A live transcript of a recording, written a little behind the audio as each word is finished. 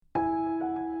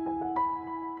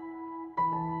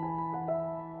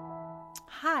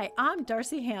Hi, I'm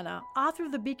Darci Hannah, author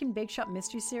of the Beacon Bake Shop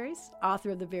Mystery Series,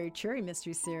 author of the Very Cherry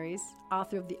Mystery Series,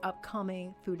 author of the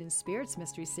upcoming Food and Spirits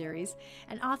Mystery Series,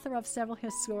 and author of several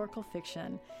historical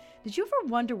fiction. Did you ever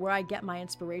wonder where I get my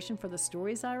inspiration for the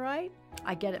stories I write?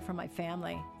 I get it from my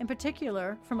family, in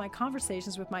particular from my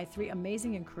conversations with my 3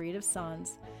 amazing and creative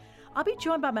sons. I'll be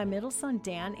joined by my middle son,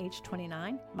 Dan, age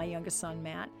 29, my youngest son,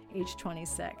 Matt, age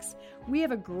 26. We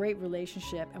have a great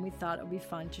relationship, and we thought it would be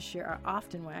fun to share our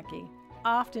often wacky,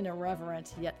 often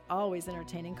irreverent, yet always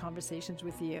entertaining conversations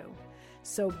with you.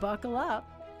 So buckle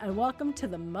up, and welcome to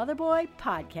the Motherboy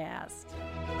Podcast.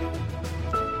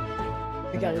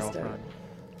 We got to start.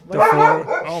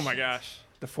 Oh my gosh.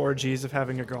 The 4 G's of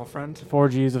having a girlfriend. 4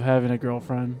 G's of having a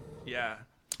girlfriend. Yeah.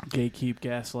 Gatekeep,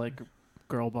 gaslight,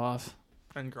 girl boss.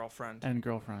 And girlfriend.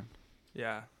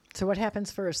 Yeah. So what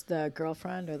happens first, the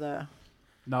girlfriend or the...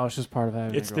 No, it's just part of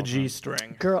having It's a the girlfriend. G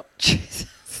string. Girl.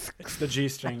 Jesus. It's the G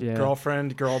string. Yeah.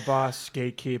 Girlfriend, girl boss,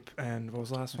 gatekeep, and what was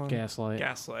the last one? Gaslight.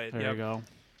 Gaslight. There Yep. you go.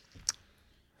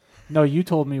 No, you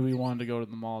told me we wanted to go to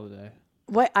the mall today.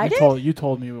 What, I did? You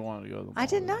told me we wanted to go to the mall I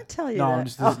did today. not tell you No, that. I'm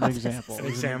just this is an example. An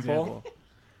This is example?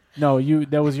 No,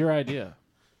 that was your idea.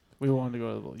 We wanted to go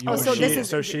to the mall. Oh, so this is-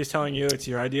 So she's telling you it's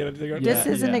your idea to go to This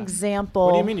Yeah, is an yeah. example.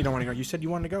 What do you mean you don't want to go? You said you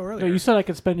wanted to go earlier. No, you said I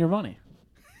could spend your money.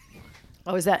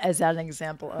 Oh, is that an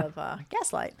example of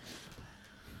gaslight?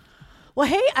 Well,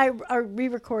 hey, are we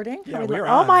recording? Yeah, Are we're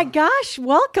Oh on. my gosh!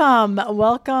 Welcome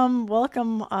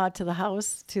to the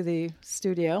house, to the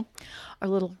studio, our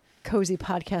little cozy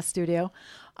podcast studio.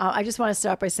 I just want to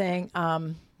start by saying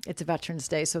it's a Veterans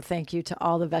Day, so thank you to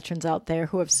all the veterans out there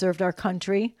who have served our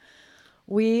country.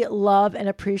 We love and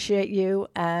appreciate you,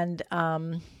 and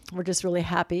we're just really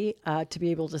happy to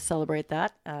be able to celebrate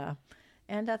that.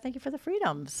 And thank you for the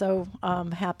freedom. So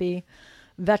happy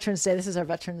Veterans Day. This is our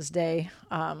Veterans Day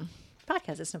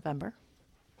podcast. It's November.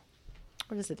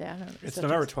 What is the day? I don't know. It's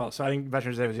November 12th, so I think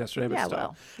Veterans Day was yesterday, but Yeah, still.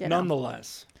 well, you know.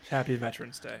 Nonetheless, happy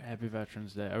Veterans Day. Happy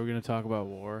Veterans Day. Are we going to talk about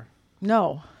war?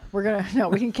 No, we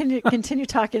can continue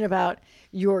talking about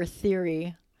your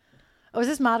theory. Oh, is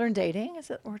this modern dating? Is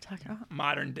it what we're talking about?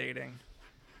 Modern dating.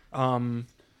 I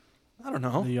don't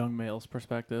know. The young male's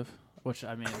perspective, which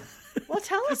I mean, Well,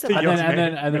 tell us The about young it. and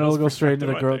then it'll go straight into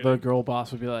perspective the on girl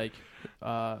boss would be like,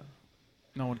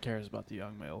 no one cares about the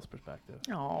young male's perspective.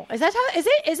 Oh, is that how?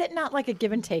 Is it not like a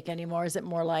give and take anymore? Is it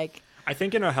more like I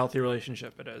think in a healthy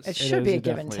relationship it is. it should is, be a it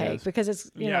give and definitely take is. because it's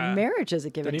you know Yeah. marriage is a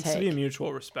give There and needs take. to be a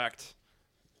mutual respect.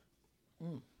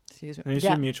 Excuse me. There needs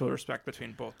Yeah. to be mutual respect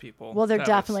between both people. Well, there to have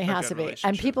definitely a has to good be, and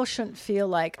relationship. people shouldn't feel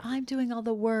like I'm doing all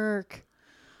the work,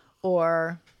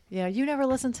 or you never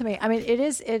listen to me. I mean,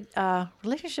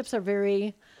 relationships are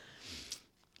very,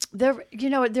 they're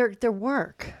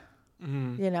work,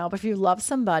 but if you love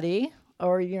somebody,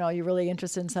 or you're really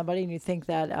interested in somebody, and you think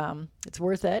that it's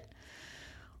worth it,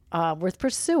 worth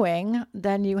pursuing,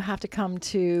 then you have to come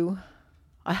to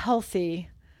a healthy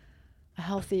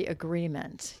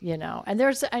agreement, and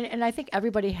and I think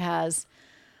everybody has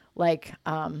like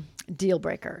deal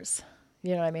breakers,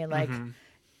 you know what I mean? Like,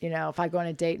 if I go on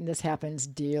a date and this happens,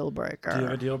 deal breaker. Do you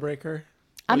have a deal breaker?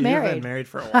 I'm Well, married. You've been married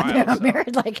for a while. I'm so.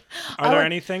 married. Like, Are there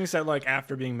any things that like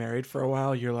after being married for a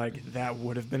while, you're like, that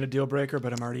would have been a deal breaker,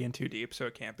 but I'm already in too deep, so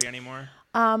it can't be anymore?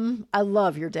 I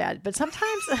love your dad, but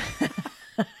sometimes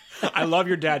I love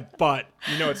your dad, but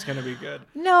you know it's gonna be good.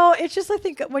 no, it's just I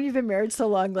think when you've been married so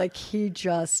long, like he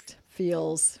just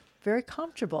feels very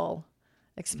comfortable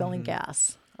expelling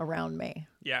gas around me.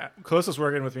 Yeah, Close was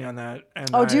working with me on that. And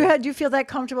Oh, do you feel that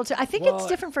comfortable too? I think it's Well,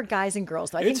 different for guys and girls.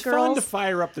 Though. I It's think fun girls, to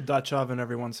fire up the Dutch oven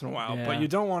every once in a while, Yeah. but you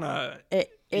don't want to, it-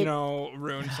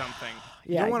 ruin something.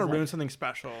 You Yeah, don't want to exactly. ruin something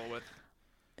special with,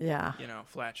 yeah,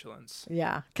 flatulence.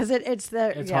 yeah, because it's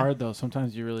the It's yeah. hard though.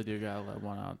 Sometimes you really do gotta let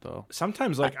one out though.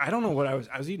 Sometimes, like, I don't know what I was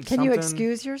eating Can something. you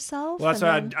excuse yourself? Well, that's and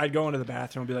why then- I'd go into the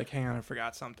bathroom and be like, hang on, I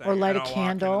forgot something. Or light and a I'll walk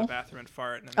candle. into the bathroom and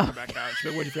fart and then come back out.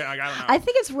 But what do you feel? Like, I don't know. I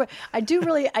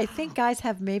think I think guys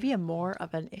have maybe a more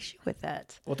of an issue with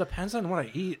it. Well, it depends on what I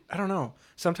eat. I don't know.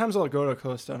 Sometimes I'll go to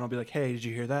Costa and I'll be like, hey, did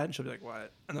you hear that? And she'll be like,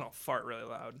 what? And then I'll fart really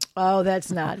loud. Oh, that's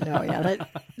not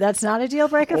a deal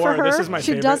breaker for Or her. this is my She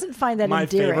favorite. doesn't find that my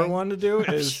endearing. favorite one to do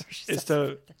is sure she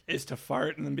is to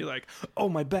fart and then be like, oh,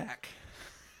 my back.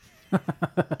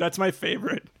 That's my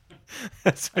favorite.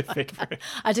 That's my favorite.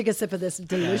 I took a sip of this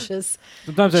delicious.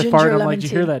 Sometimes I Ginger fart and I'm lemon like,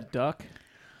 did you hear tea. that duck?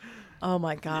 Oh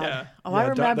my god. Yeah. Oh, Yeah, I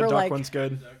remember the duck like one's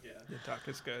good. The duck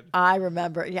is good. I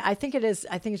remember. Yeah, I think it is.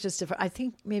 I think it's just different. I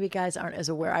think maybe guys aren't as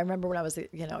aware. I remember when I was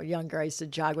younger, I used to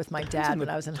jog with my dad on when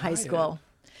the I was in high diet. school.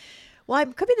 Well, I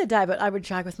could be the diet, but I would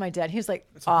jog with my dad. He was like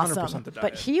It's 100% awesome, the but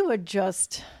diet. he would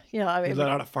just, I mean, Is that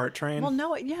on a fart train? well,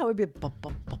 no, yeah, it would be.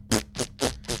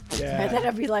 Yeah. And then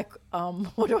I'd be like,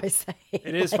 what do I say?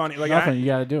 It is funny. Like Nothing. You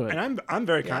got to do it. And I'm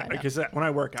very Yeah, I kind know. because when I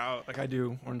work out, like I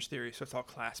do Orange Theory, so it's all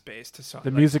class based. So The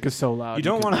like, music is so loud. you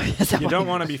don't could- want to you don't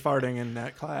want to be farting in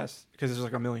that class because there's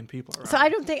like a million people around. So I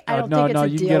don't think no, it's no, a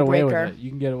you can deal get away breaker. with it. You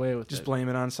can get away with just it. blame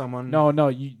it on someone. No,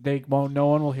 they won't. No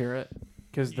one will hear it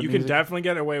because you can definitely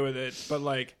get away with it, but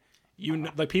like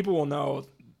people will know.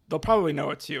 They'll probably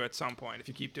know it's you at some point if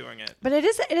you keep doing it. But it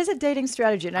is a dating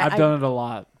strategy. And I've done it a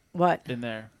lot What? in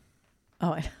there.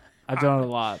 Oh, I've done it a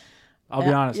lot. I'll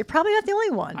be honest. You're probably not the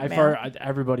only one. I've man. heard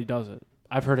everybody does it.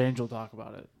 I've heard Angel talk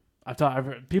about it. I've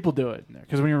heard people do it in there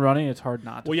because when you're running, it's hard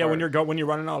not to. Well, yeah, fart. when you're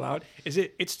running all out,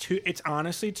 it's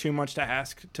honestly too much to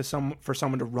ask for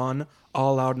someone to run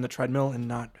all out in the treadmill and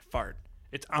not fart.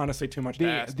 It's honestly too much to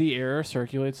ask. The air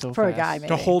circulates so For fast. a guy, maybe.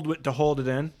 to hold it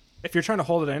in. If you're trying to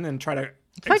hold it in and try to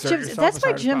That's exert yourself that's as why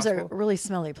hard as gyms are possible. really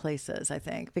smelly places, I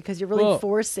think, because you're really Well,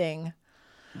 forcing.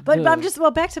 But I'm just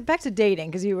back to dating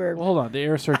because you were. Well, hold on. The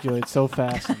air circulates so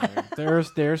fast in there.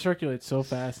 The air circulates so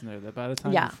fast in there that by the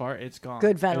time Yeah. you fart, it's gone.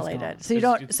 Good It's gone. ventilated, so you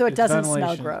don't. So it it's doesn't smell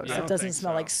ventilation. gross. I It don't doesn't think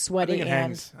smell so. like I sweaty think it and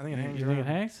hangs. I think it hangs. You think it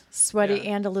around. hangs? sweaty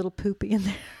Yeah. and a little poopy in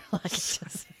there. Like it's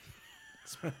just.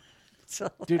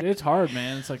 Dude, it's hard,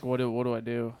 man. It's like, what do I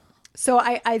do? So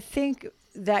I think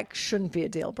that shouldn't be a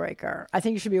deal breaker. I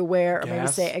think you should be aware, or maybe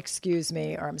Gas? say, "Excuse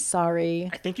me," or "I'm sorry."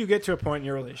 I think you get to a point in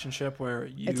your relationship where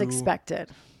It's expected.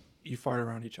 you fart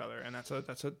around each other, and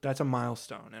that's a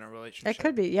milestone in a relationship. It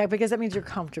could be, yeah, because that means you're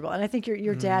comfortable, and I think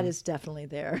your dad is definitely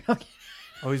there.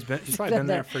 Oh, he's probably been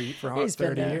there for He's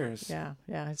 30 been there. years.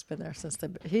 Yeah, he's been there since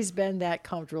he's been that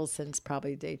comfortable since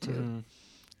probably day two.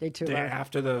 Day two. Day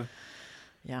after the.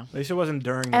 Yeah. At least it wasn't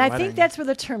during. And the I wedding. think that's where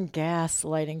the term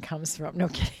gaslighting comes from. No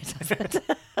kidding, it doesn't.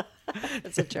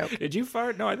 It's a joke. Did you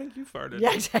fart? No, I think you farted.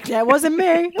 Yeah, exactly. It wasn't me.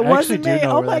 It I wasn't actually me. do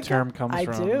know Oh where my that term God. comes I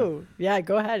from. do. Yeah,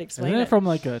 go ahead. Explain Isn't it. it from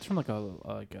like a was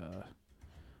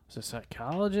it a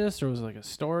psychologist or was it like a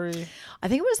story? I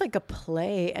think it was like a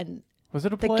play, and Was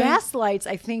it a the play? gas lights.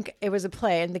 I think it was a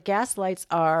play, and the gas lights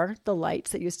are the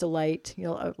lights that used to light,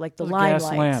 like the It was a line gas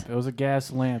lights. lamp. It was a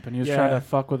gas lamp, and he was Yeah. trying to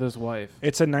fuck with his wife.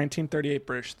 It's a 1938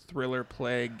 British thriller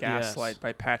play, Gaslight,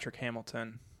 by Patrick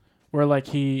Hamilton. Where like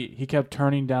he kept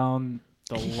turning down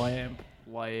the lamp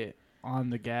light on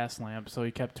the gas lamp, so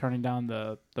he kept turning down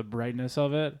the brightness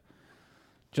of it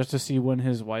just to see when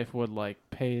his wife would like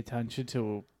pay attention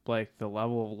to like the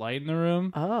level of light in the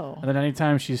room. Oh. And then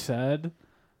anytime she said,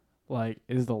 like,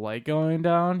 is the light going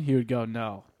down? He would go,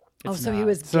 no. Oh, it's so he not."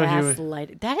 was So he would-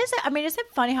 gaslighted. That is, I mean, isn't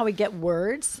it funny how we get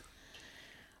words?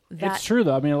 It's true,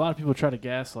 though. I mean, a lot of people try to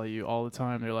gaslight you all the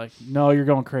time. They're like, no, you're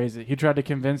going crazy. He tried to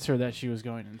convince her that she was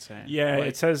going insane. Yeah, Like,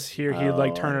 it says here he'd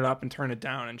like turn it up and turn it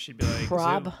down, and she'd be like,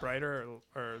 Prob. "Is it brighter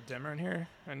or dimmer in here?"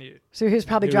 And So he was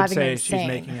probably he would driving say her she's insane.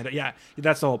 making it. Yeah,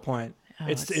 that's the whole point. Oh,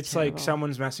 it's like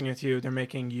someone's messing with you. They're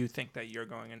making you think that you're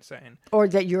going insane. Or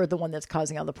that you're the one that's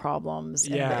causing all the problems.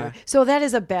 and Yeah. that- So that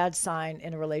is a bad sign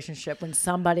in a relationship when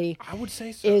somebody I would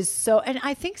say so. is so. And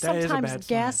I think That is a sometimes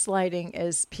bad sign. gaslighting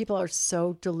is people are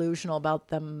so delusional about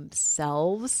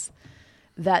themselves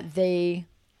that they.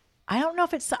 I don't know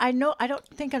if it's. I don't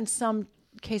think in some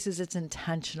cases it's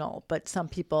intentional, but some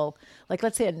people, like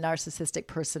let's say a narcissistic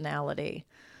personality,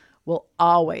 will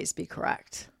always be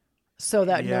correct. So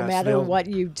that no Yes, matter they'll- what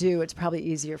you do, it's probably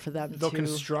easier for them They'll to.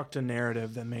 construct a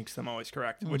narrative that makes them always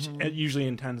correct, which Mm-hmm. it usually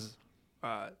intends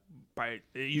they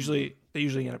usually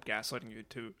end up gaslighting you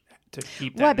to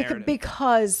keep that Right, narrative.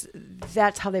 because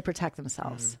that's how they protect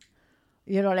themselves.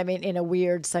 You know what I mean? In a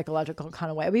weird psychological kind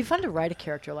of way. It'd be fun to write a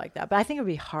character like that, but I think it'd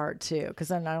be hard too, because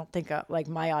then I don't think like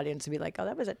my audience would be like, "Oh,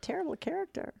 that was a terrible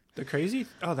character." The crazy.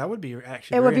 Oh, that would be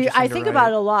actually. It would very be. I interesting to think write.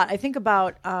 about it a lot. I think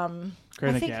about.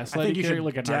 Creating I a think- gaslighting I think you character, should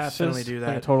like a definitely narcissist, do like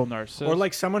a that. total narcissist. Or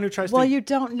like someone who tries Well, to. you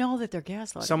don't know that they're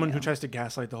gaslighting. Someone you. who tries to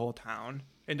gaslight the whole town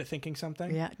into thinking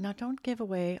something. Yeah. No, don't give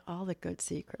away all the good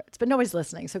secrets. But nobody's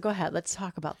listening, so go ahead. Let's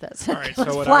talk about this. All right.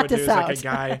 Let's So what I plot would do this is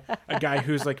out. like a guy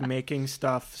who's like making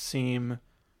stuff seem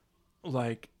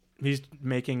like he's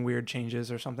making weird changes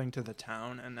or something to the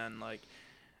town, and then like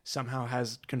somehow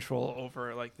has control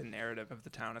over like the narrative of the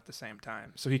town at the same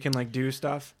time. So he can like do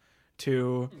stuff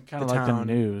to kind of the like town.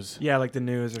 the news. Yeah, like the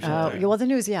news or Oh, something. yeah, well, the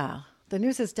news, yeah. The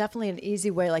news is definitely an easy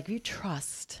way. Like, you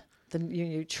trust.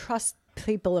 You trust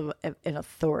people in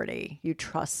authority. You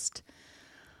trust,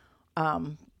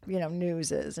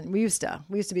 news is. And we used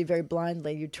to be very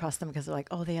blindly, you trust them because they're like,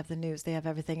 oh, they have the news. They have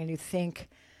everything. And you think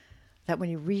that when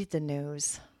you read the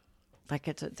news, like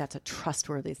that's a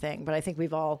trustworthy thing. But I think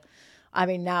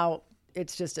now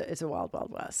it's just, it's a wild,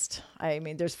 wild west. I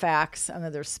mean, there's facts, and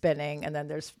then there's spinning, and then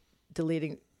there's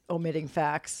omitting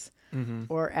facts.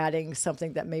 or adding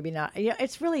something that maybe not. Yeah,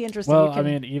 it's really interesting. Well, I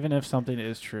mean, even if something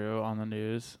is true on the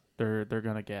news, they're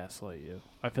gonna gaslight you.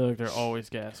 I feel like they're always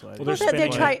gaslighting. Well, they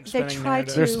try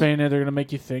to. They're spinning it. They're gonna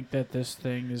make you think that this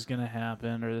thing is gonna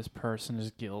happen or this person is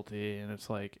guilty, and it's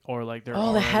like, or like they're.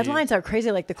 The headlines are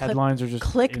crazy. Like the headlines are just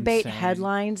clickbait insane.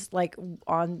 headlines, like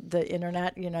on the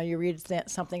internet. You know, you read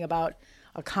something about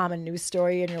a common news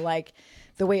story, and you're like,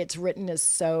 the way it's written is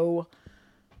so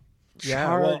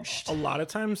charged. Well, a lot of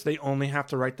times they only have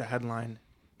to write the headline.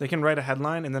 They can write a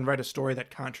headline and then write a story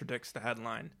that contradicts the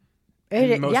headline.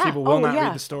 And most people will not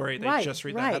read the story. They just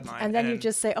read the headline. And then you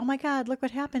just say, oh, my God, look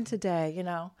what happened today, you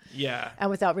know? Yeah. And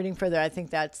without reading further, I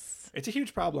think it's a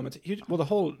huge problem. It's a huge, the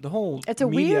whole it's a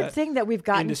weird thing that we've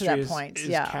gotten to that point. Is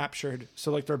captured.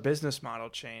 So like their business model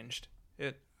changed.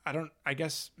 I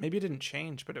guess maybe it didn't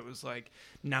change, but it was like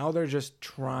now they're just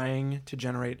trying to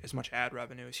generate as much ad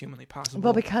revenue as humanly possible.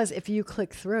 Well, because if you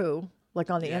click through like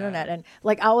on the internet and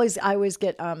like I always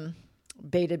get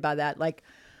baited by that. Like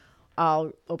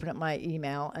I'll open up my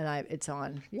email and it's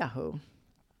on Yahoo,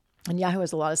 and Yahoo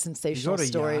has a lot of sensational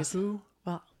stories. Yahoo?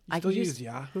 Well, I still use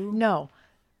Yahoo. No,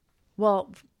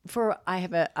 well, I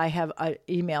have an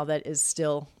email that is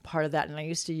still part of that, and I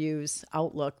used to use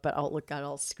Outlook, but Outlook got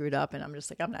all screwed up, and I'm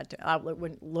just like, I'm not doing. Outlook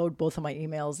wouldn't load both of my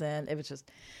emails in. It was just,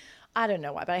 I don't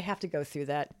know why, but I have to go through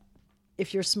that.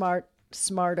 If you're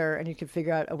smarter, and you can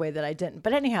figure out a way that I didn't.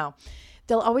 But anyhow,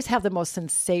 they'll always have the most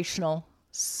sensational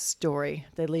story.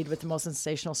 They lead with the most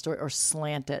sensational story or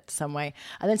slant it some way.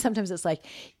 And then sometimes it's like,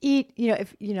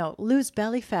 lose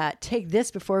belly fat, take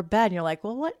this before bed. And you're like,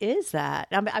 well, what is that?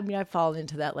 I mean, I've fallen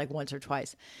into that like once or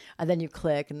twice. And then you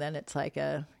click and then it's like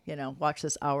watch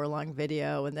this hour-long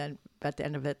video. And then at the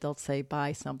end of it, they'll say,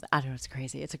 buy something. I don't know. It's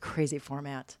crazy. It's a crazy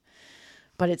format,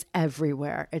 but it's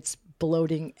everywhere. It's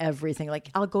bloating everything. Like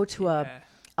I'll go to a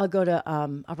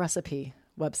recipe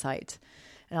website,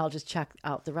 and I'll just check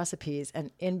out the recipes, and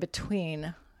in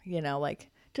between, like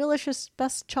delicious,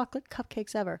 best chocolate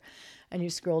cupcakes ever. And you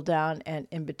scroll down, and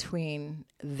in between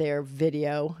their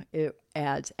video,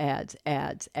 ads. They're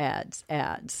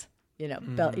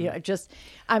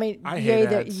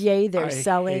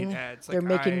selling, they're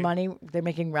making money, they're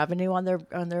making revenue on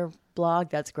their blog.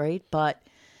 That's great, but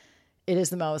it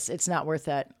is it's not worth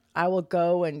it. I will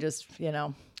go and just,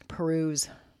 peruse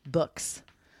books.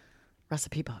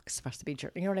 Recipe books, you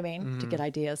know what I mean? To get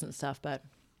ideas and stuff. But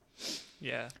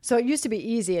yeah. So it used to be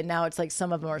easy, and now it's like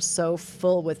some of them are so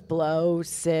full with blow,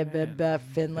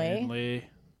 Finley.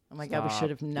 Oh my God, we should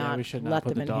have not let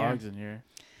them in here. Dogs in here.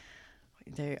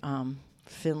 They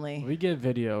Finley. When we get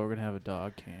video, we're gonna have a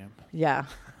dog cam. Yeah,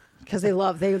 because they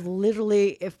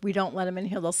literally, if we don't let them in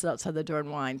here, they'll sit outside the door and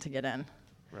whine to get in.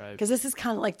 Right. Because this is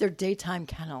kind of like their daytime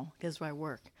kennel. Because where I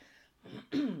work.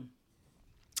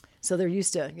 So they're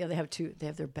used to, they have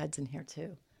their beds in here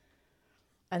too.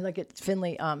 And look at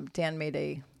Finley, Dan made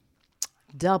a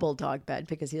double dog bed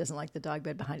because he doesn't like the dog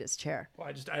bed behind his chair.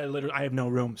 Well, I have no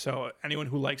room. So anyone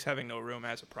who likes having no room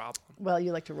has a problem. Well,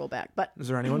 you like to roll back, but. Is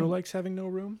there anyone who likes having no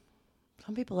room?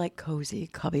 Some people like cozy,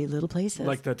 cubby little places.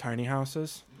 Like the tiny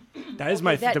houses? That is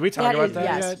did we talk about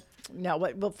that yet? No,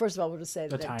 well, first of all, we'll just say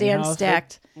that Dan house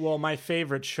stacked. Well, my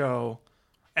favorite show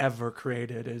ever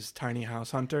created is Tiny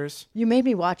House Hunters. You made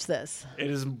me watch this. It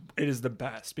is the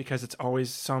best because it's always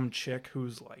some chick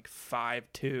who's like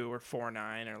 5'2" or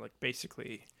 4'9" or like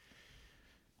basically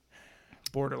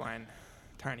borderline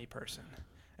tiny person.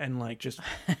 And like just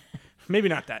maybe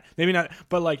not,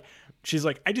 but like she's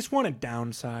like, I just want to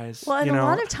downsize. Well, and a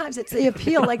lot of times it's the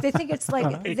appeal. Like they think it's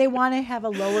like they want to have a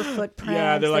lower footprint.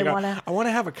 Yeah, they're like, I want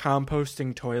to have a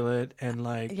composting toilet and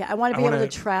like. Yeah, I want to be able to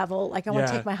travel. Like I want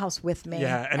to take my house with me.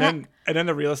 Yeah, and then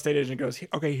the real estate agent goes,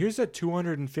 okay, here's a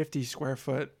 250 square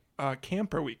foot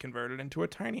camper we converted into a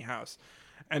tiny house,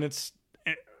 and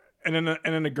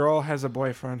then the girl has a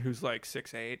boyfriend who's like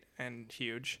 6'8" and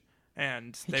huge.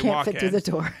 And they walk in. Through the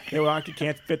door. He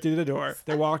can't fit through the door.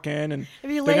 They walk in, and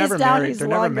they're never down, married. They're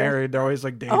never married. They're always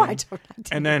like dating. Oh, I don't.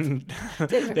 And then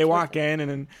they walk in,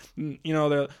 and then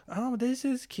they're, oh, this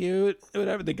is cute.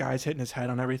 Whatever. The guy's hitting his head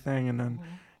on everything, and then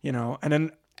and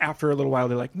then after a little while,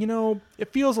 they're like,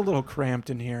 it feels a little cramped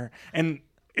in here, and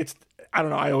it's. I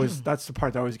don't know. That's the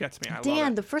part that always gets me. I love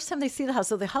it. The first time they see the house,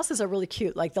 so the houses are really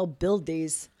cute. Like they'll build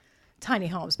these tiny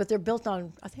homes, but they're built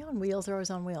on, are they on wheels? They're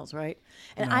always on wheels, right?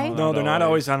 And no, they're not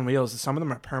always on wheels. Some of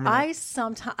them are permanent. I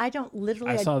don't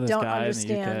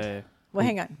understand. Well,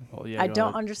 hang on. Well, yeah, I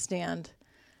don't understand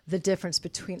the difference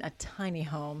between a tiny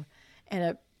home and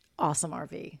an awesome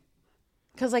RV.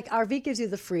 Because like RV gives you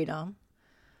the freedom.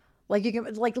 Like you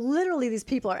can, like literally these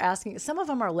people are asking, some of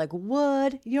them are like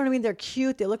wood, you know what I mean? They're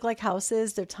cute. They look like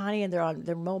houses. They're tiny and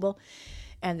they're mobile.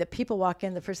 And the people walk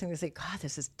in, the first thing they say, God,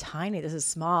 this is tiny, this is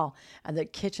small. And the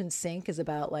kitchen sink is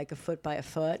about like a foot by a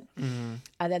foot. Mm-hmm.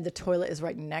 And then the toilet is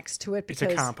right next to it. It's a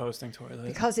composting toilet.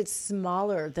 Because it's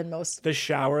smaller than most. The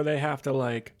shower, they have to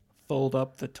like fold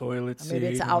up the toilet seat. Maybe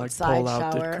it's an and, outside pull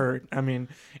out shower. the curtain. I mean,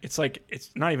 it's like,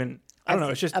 it's not even, I don't know,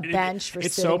 it's just a bench for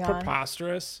it's sitting so on.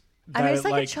 preposterous. I mean, it's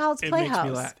like a child's it playhouse. Makes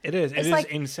me laugh. It is. It is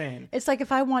insane. It's like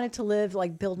if I wanted to live,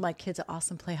 like build my kids an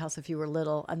awesome playhouse if you were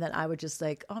little, and then I would just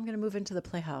like, oh, I'm going to move into the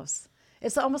playhouse.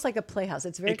 It's almost like a playhouse.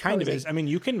 It's very It kind cozy. of is. I mean,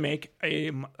 you can make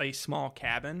a small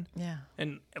cabin,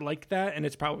 and like that, and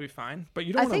it's probably fine. But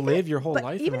you don't want to live your whole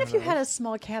life. Even in if you one had of a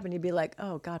small cabin, you'd be like,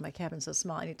 oh God, my cabin's so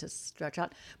small. I need to stretch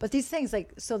out. But these things,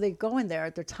 like, so they go in there.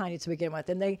 They're tiny to begin with,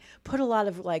 and they put a lot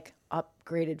of like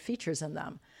upgraded features in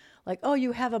them. Like, oh,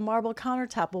 you have a marble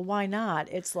countertop. Well, why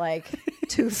not? It's like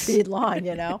 2 feet long,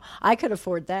 you know. I could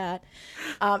afford that.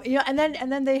 You know, and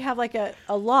then they have like a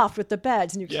loft with the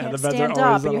beds, and you can't stand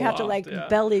up, and you have to like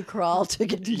belly crawl to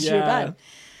get to your bed.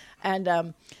 And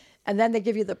then they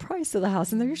give you the price of the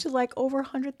house, and they're usually like over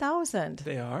 $100,000.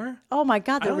 They are? Oh my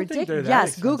God, they're ridiculous.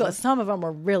 Yes, Google it. Some of them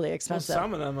are really expensive. Well,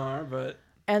 some of them are, but.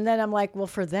 And then I'm like, well,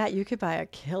 for that, you could buy a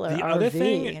killer The RV other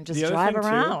thing, and just drive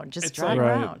around. Just drive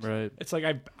around. Right. It's like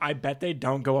I bet they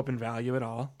don't go up in value at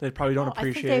all. They probably don't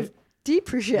appreciate. I think they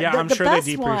depreciate. Yeah, I'm sure they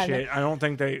depreciate. One, I don't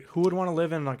think they. Who would want to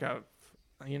live in like a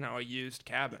used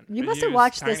cabin? You must have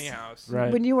watched tiny this house.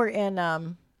 Right. when you were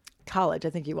in college. I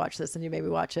think you watched this, and you made me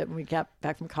watch it when we got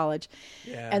back from college.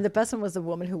 Yeah. And the best one was the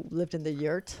woman who lived in the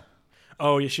yurt.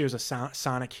 Oh, yeah, she was a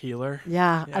sonic healer.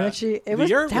 Yeah. And then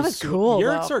that was cool.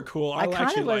 Yurts are cool. I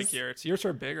actually like yurts. Yurts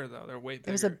are bigger though. They're way bigger.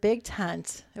 It was a big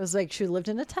tent. It was like she lived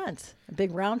in a tent, a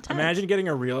big round tent. Imagine getting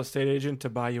a real estate agent to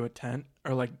buy you a tent,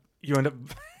 or like you end up.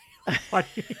 You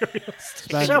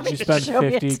spend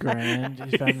 $50,000. You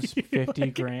spend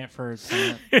 $50,000 for a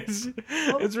tent.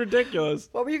 It's ridiculous.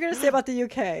 What were you going to say about the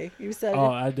UK? You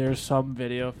said there's some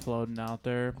video floating out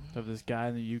there of this guy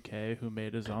in the UK who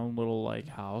made his own little like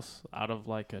house out of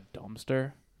like a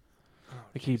dumpster.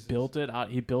 Like he built it out.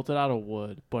 He built it out of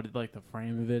wood, but like the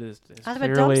frame of it is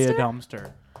clearly a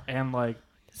dumpster. And like,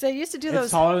 so I used to do it's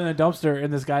those. taller than a dumpster.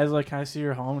 And this guy's like, "Can I see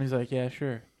your home?" And he's like, "Yeah,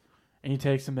 sure." And he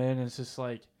takes him in, and it's just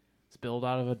like. It's built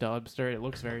out of a dumpster. It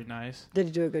looks very nice. Did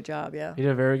he do a good job? Yeah. He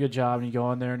did a very good job. And you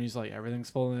go in there and he's like, everything's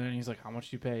full in there. And he's like, how much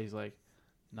do you pay? He's like,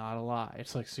 not a lot.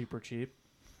 It's like super cheap.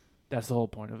 That's the whole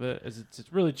point of it. Is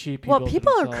it's really cheap. Well,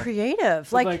 people are creative.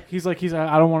 So like he's like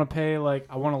I don't want to pay. Like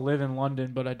I want to live in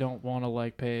London, but I don't want to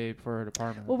like pay for an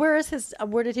apartment. Well, where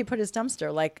did he put his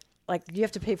dumpster? Like you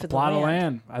have to pay for the land. Plot of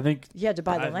land. I think he had to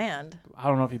buy the land. I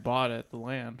don't know if he bought it. The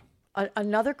land.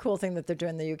 Another cool thing that they're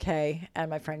doing in the UK, and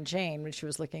my friend Jane, when she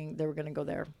was looking, they were going to go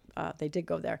there. They did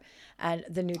go there, and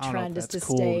the new trend is to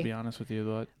cool, stay. To be honest with you,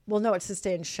 but well, no, it's to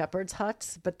stay in shepherd's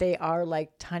huts, but they are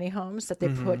like tiny homes that they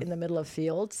put in the middle of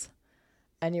fields,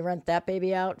 and you rent that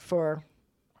baby out for,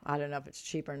 I don't know if it's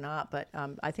cheap or not, but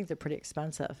I think they're pretty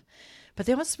expensive. But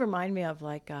they almost remind me of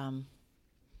like I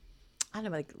don't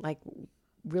know, like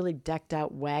really decked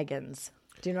out wagons.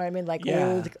 Do you know what I mean? Like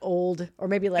old, or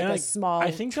maybe like a small. I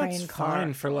think train that's car.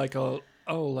 fine for like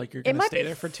like you're gonna stay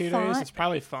there for 2 days. It's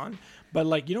probably fun, but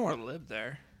like you don't want to live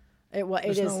there.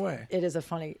 There's no way. It is a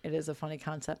funny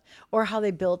concept. Or how they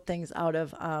build things out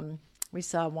of. We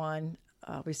saw one.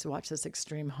 We used to watch this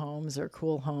Extreme Homes or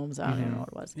Cool Homes. I don't even know what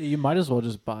it was. You might as well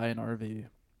just buy an RV.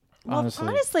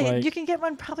 Honestly, like, you can get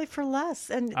one probably for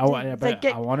less. And I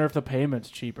wonder if the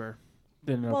payment's cheaper.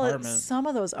 Apartment. Some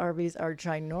of those RVs are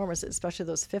ginormous, especially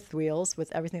those fifth wheels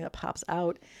with everything that pops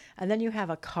out. And then you have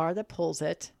a car that pulls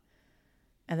it.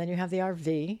 And then you have the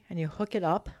RV and you hook it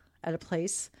up at a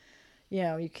place. You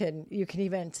know, you can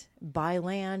even buy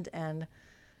land and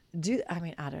do, I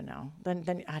mean, I don't know.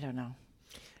 Then I don't know.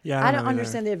 Yeah, I don't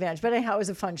understand the advantage, but anyhow, it was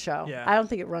a fun show. Yeah. I don't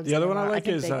think it runs. The other anymore. one I like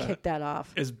think is they kicked that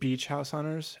off. Is Beach House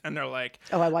Hunters, and they're like,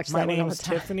 "Oh, I watched that one all the time." My name's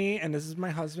Tiffany, and this is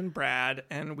my husband Brad,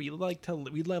 and we love to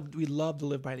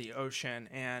live by the ocean,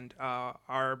 and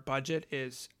our budget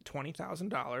is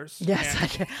 $20,000.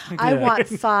 Yes, I want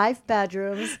 5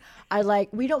 bedrooms.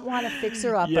 We don't want a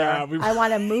fixer upper. Yeah, I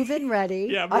want to move in ready.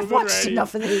 Yeah, I've watched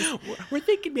enough of these. We're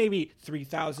thinking maybe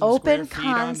 3,000 square feet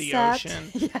on the ocean.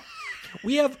 Yeah.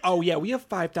 We have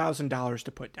 $5,000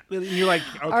 to put down. You're like,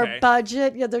 okay. Our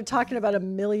budget, they're talking about $1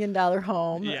 million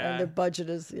home, and their budget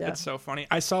is, It's so funny.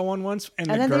 I saw one once, and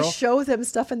then they show them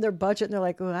stuff in their budget, and they're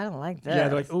like, "Ooh, I don't like this." Yeah,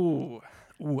 they're like, "Ooh,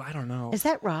 I don't know." Is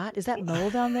that rot? Is that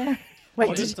mold down there?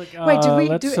 Is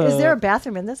there a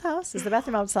bathroom in this house? Is the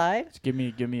bathroom outside? Just give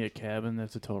me a cabin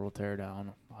that's a total tear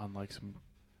down on like some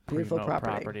beautiful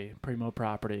property. Primo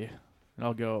property.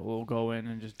 and we'll go in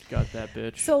and just gut that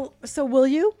bitch. So will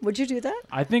you? Would you do that?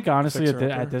 I think honestly Fixer upper.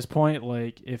 at this point,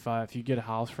 like if you get a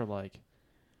house for like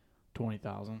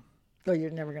 $20,000, Oh,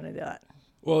 you're never gonna do that.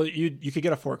 Well, you could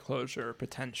get a foreclosure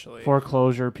potentially.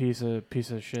 foreclosure piece of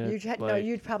shit.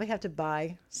 You'd probably have to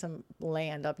buy some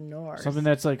land up north. Something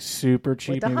that's like super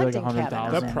cheap, the maybe like hunting cabin.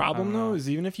 $100,000. The problem I don't though know. is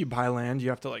even if you buy land, you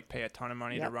have to like pay a ton of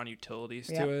money Yep. to run utilities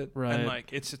Yep. to it, Right. and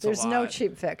like it's There's a lot. no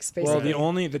cheap fix. Basically.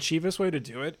 Well, the cheapest way to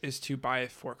do it is to buy a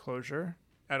foreclosure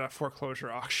at a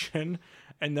foreclosure auction,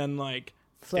 and then like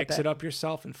Flip fix it up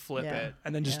yourself and flip Yeah. it,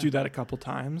 and then just Yeah. do that a couple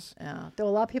times. Yeah, though a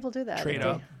lot of people do that. Trade They-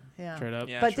 up. Yeah. Straight up.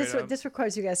 Yeah, But straight up. this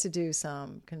requires you guys to do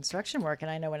some construction work,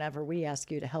 and I know whenever we ask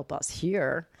you to help us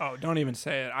here, Oh, don't even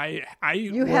say it. I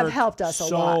You have worked helped us a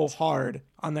so lot. hard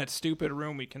on that stupid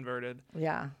room we converted.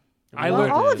 yeah. I Well,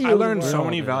 learned all of you I learned were. so We all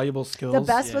many did. valuable skills. The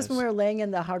best was Yes. when we were laying in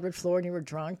the hardwood floor and you were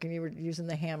drunk and you were using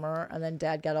the hammer, and then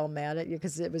Dad got all mad at you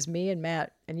because it was me and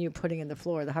Matt and you putting in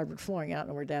the hardwood flooring. I don't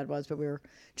know where Dad was, but we were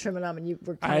trimming them, and you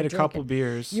were. I had a couple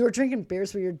beers. You were drinking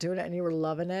beers while you were doing it, and you were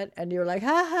loving it, and you were like,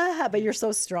 ha ha ha! But you're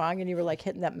so strong, and you were like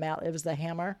hitting that mallet. It was the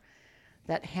hammer,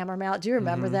 that hammer mallet. Do you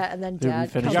remember that? And then Dude, we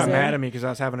Dad finished comes You got in. mad at me because I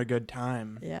was having a good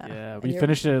time. Yeah, Yeah, And we you're-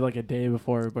 finished it like a day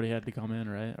before everybody had to come in,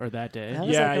 right? Or that day. That was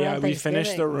Yeah, like around we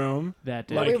finished the Thanksgiving. room. That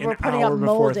day. Like we an were putting hour up before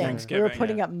molding. We Thanksgiving, were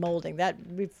putting yeah. up molding. That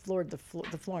we floored the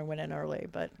flooring went in early,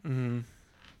 but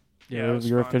Yeah, it was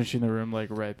we were fun. finishing the room like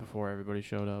right before everybody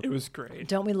showed up. It was great.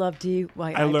 don't we love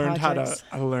DIY I learned projects?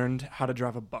 how to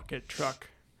drive a bucket truck.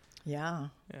 Yeah.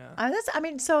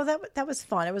 Yeah. So that was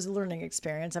fun. It was a learning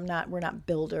experience. We're not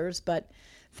builders, but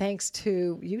thanks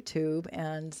to YouTube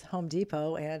and Home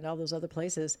Depot and all those other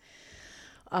places,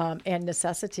 and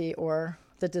necessity or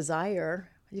the desire,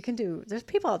 you can do. There's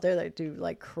people out there that do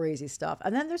like crazy stuff,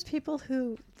 and then there's people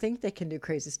who think they can do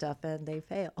crazy stuff and they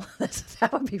fail.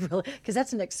 That would be really, because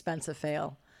that's an expensive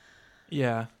fail.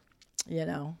 Yeah.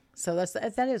 So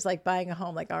that is like buying a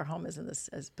home. Like our home is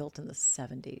built in the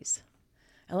 70s.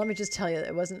 And let me just tell you,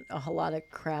 it wasn't a whole lot of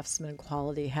craftsman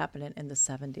quality happening in the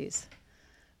 70s.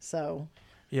 So,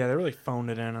 Yeah, they really phoned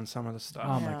it in on some of the stuff.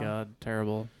 Oh Yeah. my god,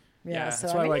 terrible. yeah. So So,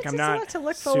 that's why like it's I'm just a lot not to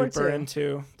look forward super to.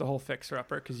 into the whole fixer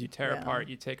upper because you tear Yeah. apart,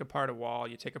 you take apart a wall,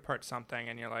 you take apart something,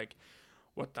 and you're like,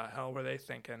 what the hell were they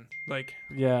thinking? Like,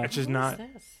 Yeah. it's just What not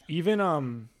is this?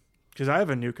 even because I have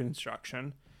a new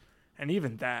construction, and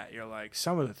even that you're like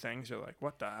some of the things you're like,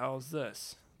 what the hell is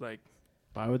this? Like,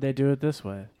 Why would they do it this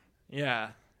way?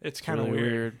 yeah, it's kind of really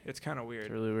weird. weird. It's kind of weird.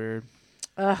 It's really weird.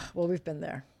 Well, we've been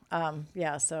there.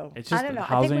 Yeah. So It's just I don't know. I think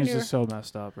housing when is you're, just so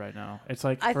messed up right now. It's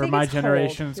like I for think my it's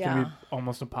generation, cold, it's gonna yeah. be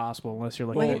almost impossible unless you're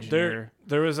like Well, an engineer.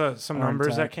 there was some Or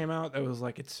numbers that tech. came out that was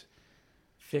like it's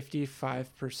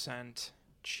 55%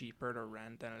 cheaper to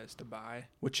rent than it is to buy,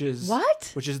 which is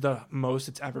what? which is the most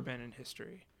it's ever been in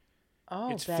history.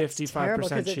 Oh, It's that's 55% terrible,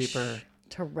 'cause it's cheaper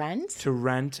to rent to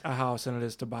rent a house than it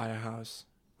is to buy a house,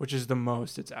 which is the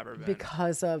most it's ever been.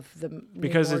 because of the new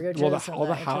Because mortgages all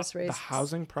and the interest the rates.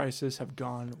 housing prices have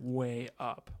gone way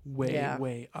up, way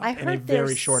up I in heard a very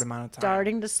they're short amount of time.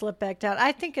 starting to slip back down.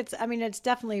 I think it's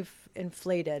definitely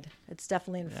inflated. It's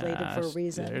definitely inflated Yeah, for a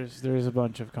reason, There's a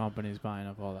bunch of companies buying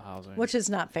up all the housing. which is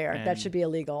not fair. That And- should be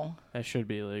illegal that should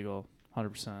be illegal,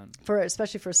 100%.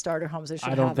 especially for starter homes. They should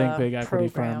I don't have think a big equity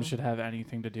program. firms should have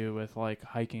anything to do with like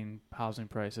hiking housing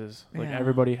prices. Like Yeah.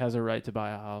 everybody has a right to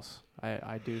buy a house.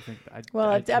 I do think. Well,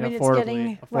 I it's getting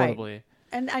right. affordably.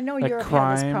 And I know Like Europe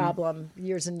had this crime- problem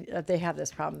they have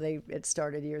this problem. It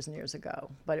started years and years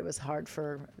ago, but it was hard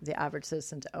for the average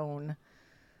citizen to own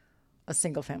a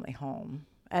single family home,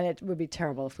 and it would be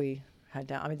terrible if we had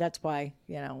down. I mean, that's why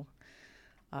it's,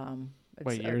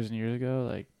 Wait, years and years ago,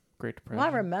 like Great Depression. Well,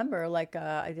 I remember,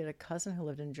 I did a cousin who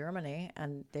lived in Germany,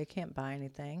 and they can't buy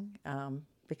anything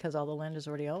because all the land is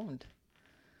already owned.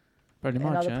 Pretty And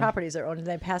much, all the yeah. properties are owned, and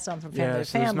they pass on from family Yeah, to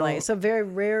so there's family. no- So very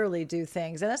rarely do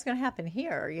things, and that's going to happen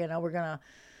here. We're going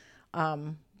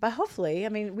to, but hopefully, I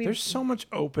mean, There's so much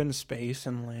open space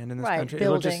and land in this right country.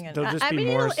 building, There'll just I be mean,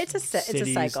 more. it's a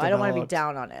cities cycle. I don't want to be developed.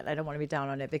 down on it. I don't want to be down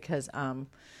on it because,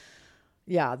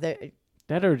 yeah,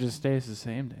 That or just stays the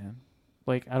same, Dan.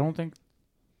 Like I don't think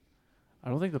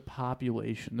the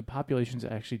population's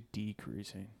actually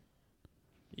decreasing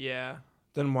Yeah.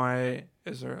 Then why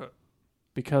is there?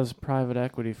 because private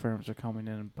equity firms are coming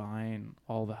in and buying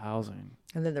all the housing.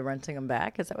 and then they're renting them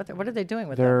back. Is that what are they doing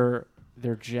with them?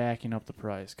 They're jacking up the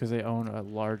price because they own a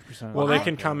large percentage. Well, of they the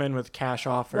can market. come in with cash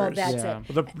offers. Well, that's Yeah.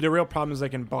 it. Well, the real problem is they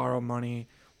can borrow money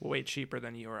way cheaper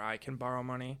than you or I can borrow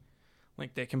money.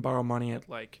 Like they can borrow money at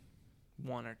like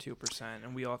 1 or 2%,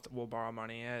 and we'll borrow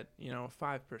money at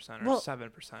 5% or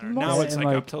 7%. Or most- now it's And,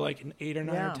 like like, up to like an 8 or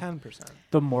 9 Yeah. or 10%.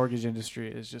 The mortgage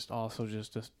industry is just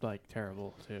like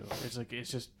terrible too.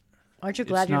 It's just Aren't you it's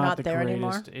glad you're not the there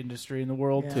anymore? greatest industry in the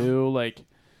world Yeah. too. Like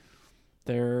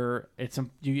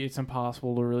it's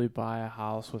impossible to really buy a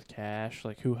house with cash.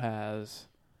 Like who has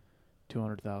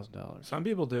 $200,000? Some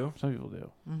people do. Some people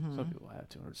do. Mm-hmm. Some people have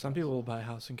 200. Some people will buy a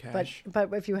house in cash.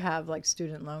 But if you have like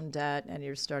student loan debt and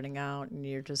you're starting out and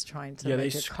you're just trying to yeah,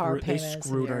 make your car they payments, and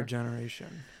screwed our generation.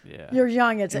 Yeah. you're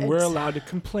young. And we're allowed to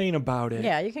complain about it.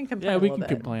 Yeah, you can complain. Yeah, we a can little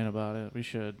bit. complain about it. We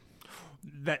should.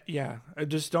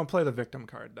 Just don't play the victim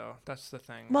card though. That's the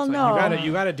thing. Well, It's no. like,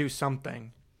 you gotta do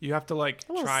something. You have to Well,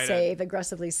 try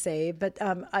aggressively save. But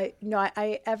I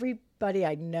everybody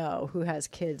I know who has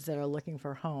kids that are looking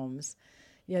for homes,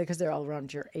 because they're all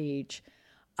around your age.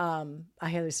 I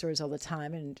hear these stories all the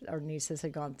time, and our nieces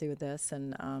had gone through this,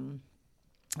 and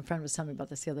a friend was telling me about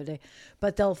this the other day.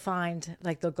 But they'll find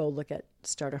they'll go look at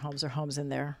starter homes or homes in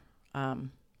their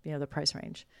the price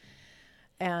range,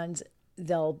 and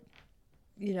they'll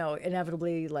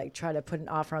inevitably try to put an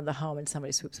offer on the home, and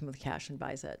somebody swoops in with cash and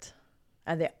buys it.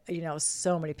 And they,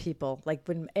 so many people,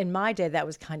 when in my day, that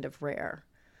was kind of rare.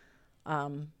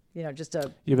 Just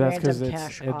a random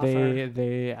cash offer.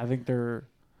 I think they're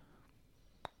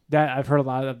that I've heard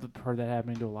that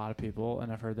happening to a lot of people,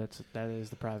 and I've heard that is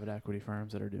the private equity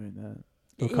firms that are doing that.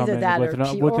 They'll come Either in that with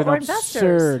or an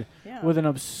investors. with an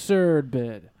absurd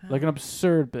bid, like an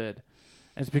absurd bid.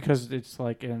 And it's because it's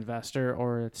like an investor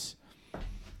or it's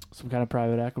some kind of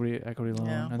private equity loan,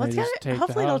 Yeah. and Well, they just take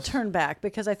hopefully the it'll house. turn back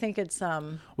because I think it's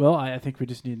Well, I think we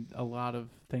just need a lot of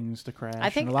things to crash. I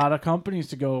think- and a lot of companies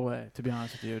to go away. To be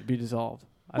honest with you, to be dissolved.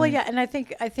 and I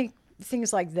think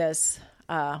things like this,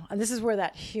 and this is where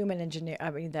that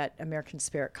that American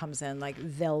spirit comes in.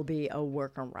 There'll be a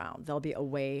workaround. There'll be a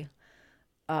way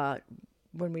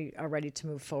when we are ready to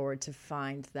move forward to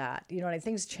find that.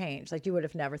 Things change. You would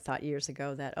have never thought years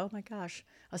ago that, oh my gosh,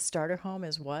 a starter home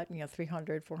is what?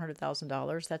 $300,000,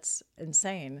 $400,000. That's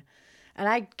insane. And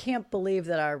I can't believe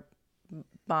that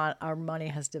our money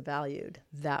has devalued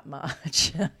that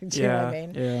much. Do you know what I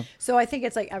mean? Yeah. So I think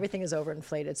it's everything is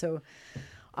overinflated. So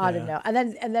I don't know. And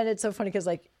then it's so funny because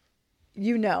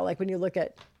when you look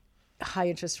at high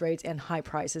interest rates and high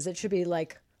prices, it should be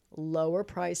lower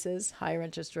prices, higher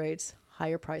interest rates,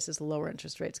 higher prices, lower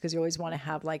interest rates, because you always want to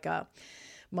have a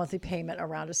monthly payment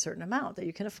around a certain amount that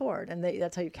you can afford. And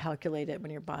that's how you calculate it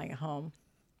when you're buying a home.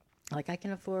 I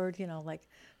can afford,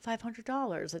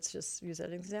 $500. Let's just use that as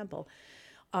an example.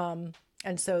 And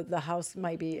so the house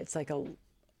might be, it's a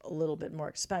little bit more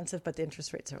expensive, but the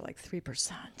interest rates are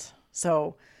 3%.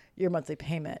 So your monthly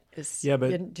payment is, Yeah,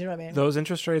 but do you know what I mean? Those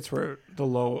interest rates were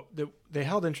they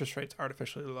held interest rates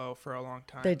artificially low for a long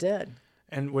time. They did.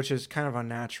 And which is kind of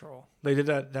unnatural. They did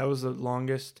that. That was the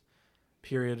longest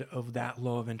period of that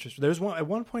low of interest. At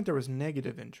one point there was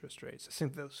negative interest rates.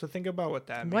 So think about what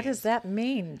that means. What does that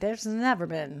mean? There's never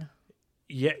been.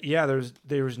 Yeah.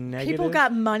 There was negative. People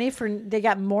got they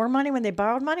got more money when they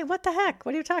borrowed money. What the heck?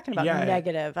 What are you talking about? Yeah,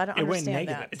 Negative. I don't it understand went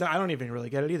negative. that. I don't even really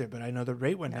get it either. But I know the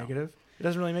rate went negative. It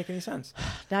doesn't really make any sense.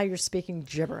 Now you're speaking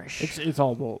gibberish. It's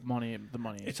all money. The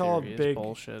money. It's all theory. big It's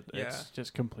bullshit. yeah. It's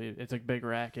just complete. It's a big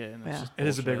racket, and it's just It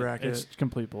is a big bullshit. racket. It's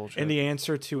complete bullshit. And the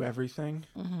answer to everything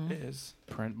is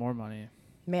print more money.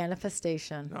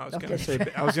 Manifestation. no, I was Okay. gonna say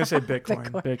Bitcoin.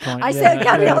 Bitcoin. I said,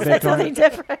 yeah, I said Bitcoin. something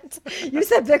different. You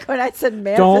said Bitcoin. I said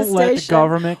manifestation. Don't let the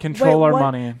government control our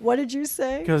money, What did you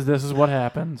say? because this is what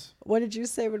happens. What did you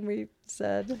say when we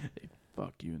said?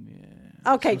 Fuck you in the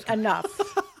ass. Okay, enough.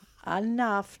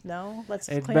 Enough. No, let's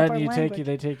They clean up our bend you, language.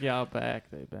 they take you out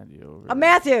back. They bend you over.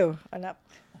 Matthew. Enough.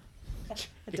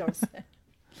 Don't say.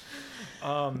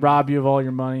 Rob you of all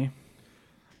your money.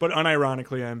 But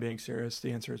unironically, I'm being serious.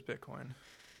 The answer is Bitcoin.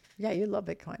 Yeah, you love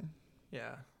Bitcoin.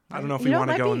 Yeah. I don't know if You we know, want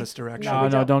it to might go in be- this direction. No,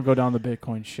 we Don't go down the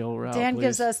Bitcoin shill route. Dan please.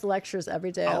 gives us lectures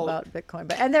every day about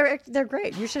Bitcoin, and they're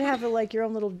great. You should have your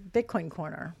own little Bitcoin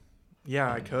corner.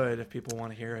 Yeah, I could if people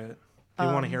want to hear it. If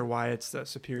you want to hear why it's the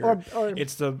superior. Or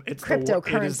it's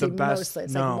cryptocurrency it is the best. mostly.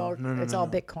 It's no, it's all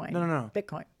Bitcoin. No.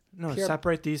 Bitcoin. No, Pure-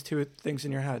 separate these two things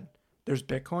in your head. There's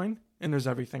Bitcoin and there's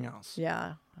everything else.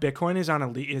 Yeah. Bitcoin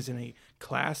is in a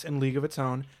class and league of its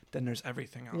own. Then there's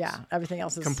everything else. Yeah. Everything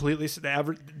else is Completely.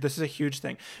 This is a huge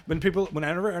thing.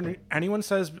 Whenever anyone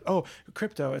says, "Oh,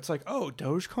 crypto," it's like, "Oh,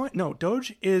 Dogecoin." No,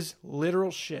 Doge is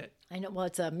literal shit. I know. Well,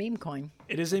 it's a meme coin.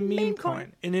 It is a meme coin.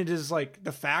 coin, and it is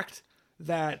the fact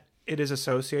that it is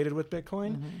associated with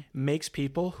Bitcoin makes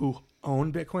people who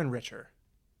own Bitcoin richer.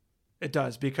 It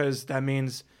does, because that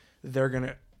means they're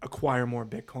gonna acquire more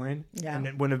Bitcoin. Yeah.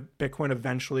 And when a Bitcoin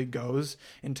eventually goes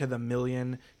into the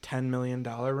 $10 million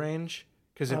range,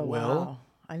 because it will. Wow.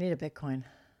 I need a Bitcoin.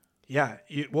 Yeah.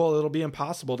 It'll be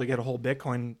impossible to get a whole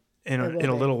Bitcoin in a It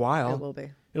little while. It will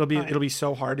be. It'll be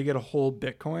so hard to get a whole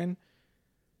Bitcoin.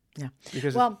 Yeah.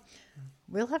 Because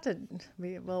we'll have to.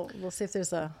 We'll see if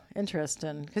there's a interest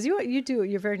in, because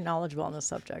you're very knowledgeable on the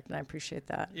subject, and I appreciate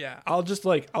that. yeah, I'll just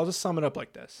sum it up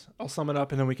like this. I'll sum it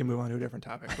up and then we can move on to a different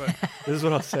topic. But this is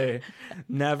what I'll say: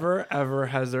 never ever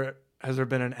has there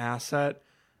been an asset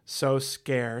so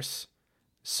scarce,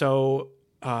 so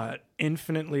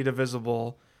infinitely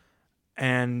divisible,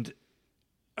 and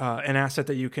an asset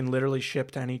that you can literally ship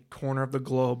to any corner of the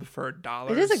globe for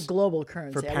dollars. It is a global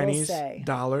currency. For pennies, I will say.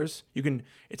 dollars. You can.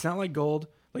 It's not like gold.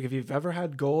 Like if you've ever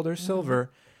had gold or silver,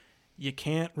 you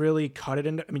can't really cut it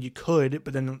into. I mean, you could,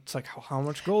 but then it's like how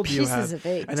much gold do you have? Pieces of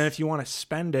eight. And then if you want to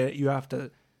spend it, you have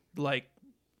to like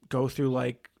go through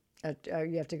like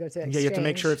you have to go to exchange. yeah, you have to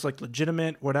make sure it's like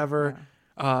legitimate, whatever.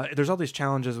 Yeah. There's all these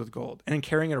challenges with gold, and in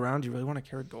carrying it around, you really want to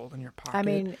carry gold in your pocket. I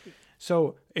mean,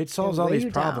 so it solves all weigh these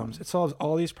you problems. down. It solves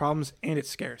all these problems, and it's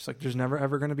scarce. Like there's never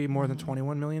ever going to be more than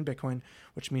 21 million Bitcoin,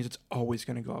 which means it's always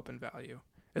going to go up in value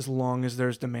as long as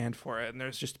there's demand for it. And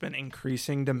there's just been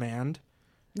increasing demand.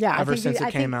 yeah. ever since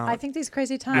it came out. I think these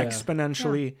crazy times.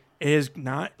 Exponentially is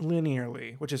not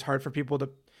linearly, which is hard for people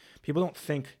don't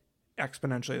think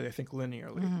exponentially, they think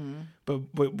linearly. But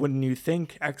when you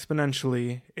think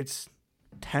exponentially, it's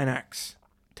 10x,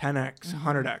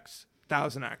 100x,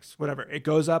 1000x, whatever. It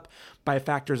goes up by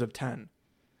factors of 10.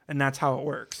 And that's how it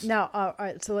works. Now, all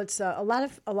right. So let's. A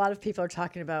lot of people are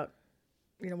talking about,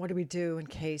 what do we do in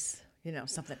case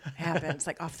something happens,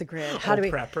 like off the grid? How do we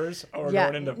preppers? Or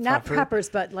Yeah, going into not prepper? preppers,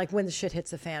 but like when the shit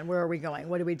hits the fan, where are we going?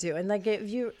 What do we do? And like if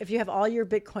you have all your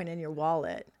Bitcoin in your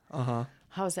wallet, how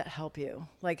does that help you?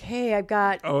 Like, hey, I've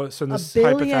got So this $1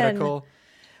 billion. hypothetical.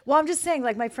 Well, I'm just saying,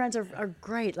 like, my friends are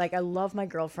great. Like, I love my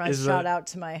girlfriends. Shout out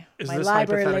to my Is my this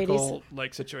library hypothetical ladies.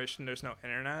 like situation? There's no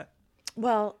internet.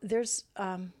 Well, there's,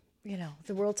 the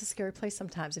world's a scary place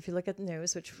sometimes. If you look at the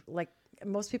news, which, like,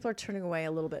 most people are turning away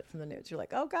a little bit from the news. You're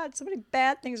like, oh, God, so many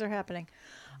bad things are happening.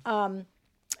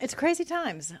 It's crazy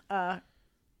times.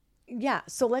 Yeah,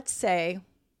 so let's say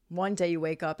one day you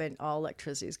wake up and all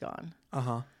electricity is gone.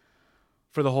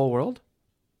 For the whole world?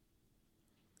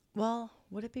 Well,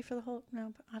 would it be for the whole?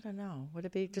 No, I don't know. Would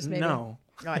it be just maybe? No.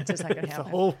 No, it's just not going to The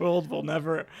happen. whole world will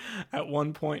never, at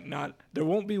one point, not. There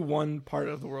won't be one part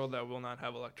of the world that will not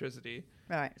have electricity.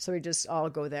 All right, so we just all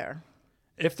go there.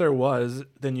 If there was,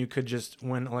 then you could just,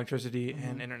 when electricity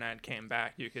and internet came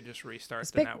back, you could just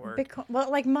restart the network. Bitcoin, well,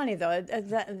 like money though,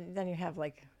 then you have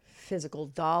like physical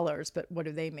dollars, but what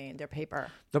do they mean? They're paper.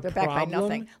 They're backed by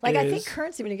nothing. Like I think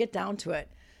currency, when you get down to it,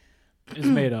 is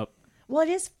made up. well, it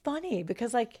is funny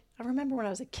because like I remember when I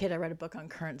was a kid, I read a book on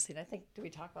currency, and I think did we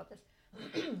talk about this?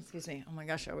 Excuse me. Oh my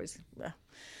gosh,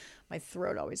 my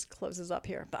throat always closes up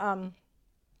here. But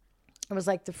it was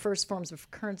like the first forms of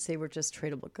currency were just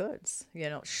tradable goods.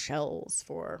 Shells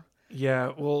for.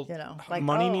 Yeah, well, like,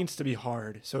 money needs to be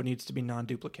hard, so it needs to be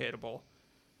non-duplicatable,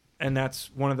 and that's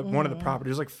one of the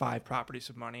properties. There's like 5 properties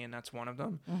of money, and that's one of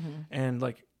them. And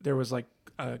like there was like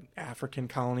a African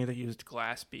colony that used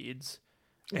glass beads,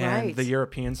 and the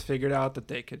Europeans figured out that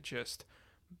they could just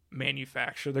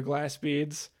manufacture the glass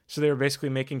beads. So they were basically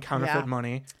making counterfeit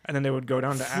money, and then they would go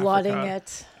down to flooding Africa,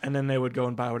 it, and then they would go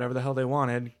and buy whatever the hell they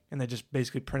wanted, and they just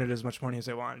basically printed as much money as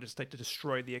they wanted, just like to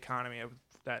destroy the economy of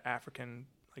that African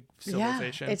like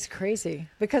civilization. Yeah, it's crazy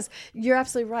because you're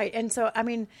absolutely right. And so, I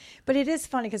mean, but it is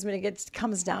funny because when it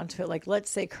comes down to it, like let's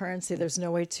say currency, there's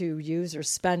no way to use or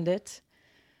spend it.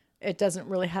 It doesn't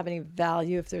really have any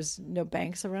value if there's no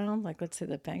banks around. Like let's say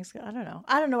the banks, I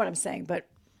don't know what I'm saying, but.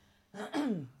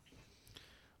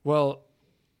 Well,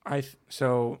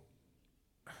 so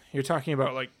you're talking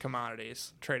about like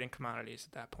commodities, trading commodities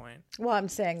at that point. Well, I'm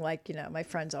saying like, my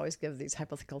friends always give these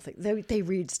hypothetical things. They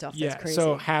read stuff that's crazy.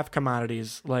 So have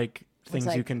commodities, like things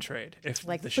like, you can trade if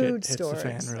like the food shit hits stores, the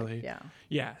fan, really. Like,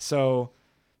 Yeah. So,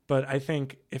 but I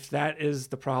think if that is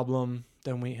the problem,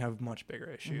 then we have much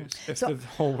bigger issues. If the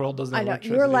whole world doesn't have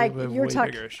electricity, we have way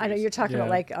bigger issues. I know you're talking about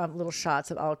like little shots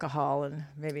of alcohol and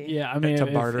maybe. Yeah, I mean,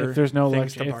 if there's no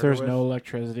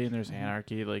electricity and there's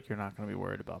anarchy, like you're not going to be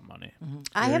worried about money.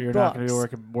 You're not going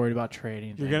to be worried about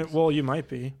trading. You might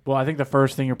be. Well, I think the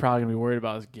first thing you're probably going to be worried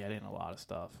about is getting a lot of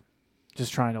stuff.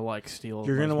 Just trying to like steal.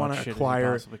 You're going to want to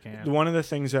acquire. One of the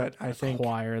things that I think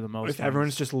acquire the most. If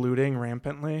everyone's just looting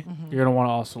rampantly, you're going to want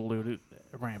to also loot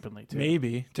rampantly too.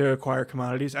 Maybe to acquire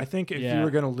commodities. I think if you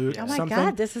were going to loot Oh my something,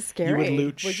 God, this is scary. you would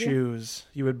loot Would you? shoes.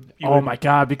 You would. Oh my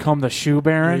God, become the shoe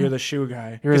baron. You're the shoe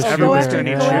guy. You're the 'Cause shoe everyone's baron,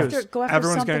 going to yeah. need shoes. Go after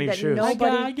Everyone's something going to need that shoes.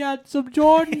 nobody- I got some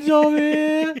Jordans over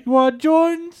here. You want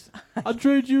Jordans? I'll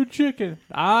trade you a chicken.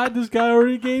 This guy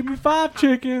already gave me 5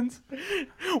 chickens.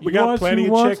 We got plenty who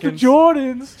of wants chickens. The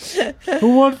Jordans?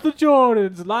 Who wants the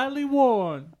Jordans? Lightly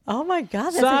worn. Oh my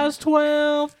God, Size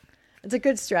 12. it's a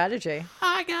good strategy.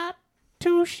 I got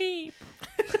 2 sheep.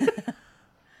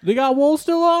 They got wool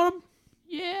still on them?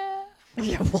 Yeah.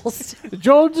 Yeah, well, The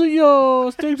Jordans are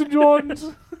yours. Take some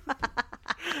Jordans.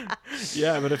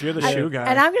 Yeah, but if you're the shoe guy,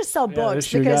 and I'm going to sell the books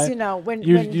shoe because guy. you know when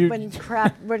You- when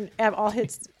crap when all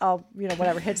hits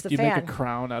whatever hits the You fan, make a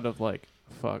crown out of like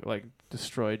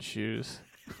destroyed shoes.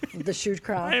 the shoe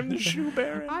crown. I am the shoe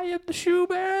baron. I am the shoe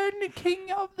baron, the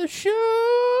king of the shoes.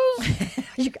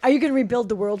 Are you going to rebuild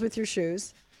the world with your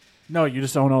shoes? No, you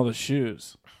just own all the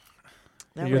shoes.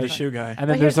 That You're would the be fun. shoe guy. And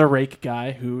then there's a rake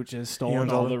guy who just stole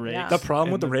owns all all the the- rakes. Yeah. The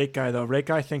problem with the And rake guy, though, rake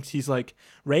guy thinks he's like,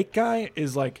 rake guy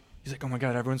is like, he's like, oh my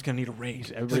God, everyone's gonna need a rake.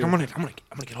 He's like, I'm gonna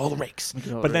get all the rakes.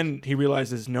 Get all But the then he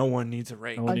realizes no one needs a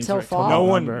rake. No one needs Until rake. fall. No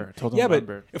one. Till Yeah, but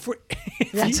November. if we're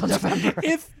Yeah, until November.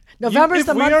 if November's if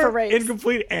the we month are for rakes. in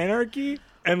complete anarchy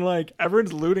and like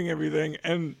everyone's looting everything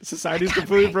and society's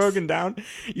completely rakes. broken down,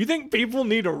 you think people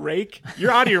need a rake?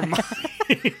 You're out of your mind.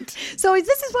 So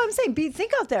this is what I'm saying.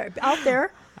 Think out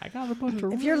there. I got a bunch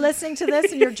of If you're listening to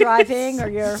this and you're driving or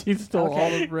you're he stole all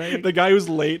the rakes. The guy who's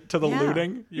late to the Yeah.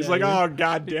 looting, he's Yeah, like, yeah. oh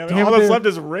God damn it! Damn All it. that's left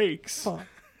is rakes.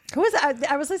 who was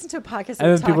I was listening to a podcast. And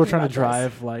then talking people are trying to about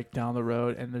this. drive like down the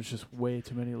road, and there's just way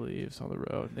too many leaves on the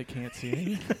road. They can't see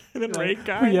anything. And then rake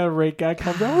guy. Yeah, rake guy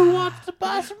comes out. Who wants to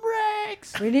buy some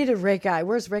rakes? We need a rake guy.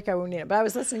 Where's rake guy? We need it. But I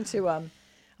was listening to a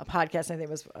podcast. I think it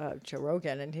was Joe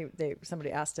Rogan, and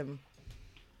somebody asked him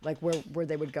like where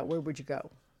they would go. Where would you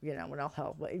go? You know, when all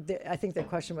hell. I think the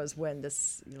question was when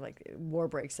this like war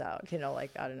breaks out. You know,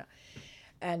 like I don't know.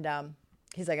 And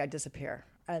he's like, I disappear.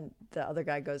 And the other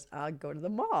guy goes, I'll go to the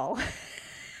mall.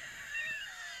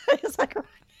 He's like,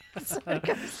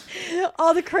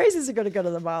 all the crazies are going to go to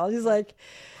the mall. He's like,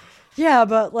 yeah,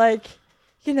 but like,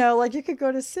 you know, like you could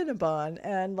go to Cinnabon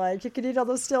and like you could eat all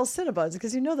those stale Cinnabons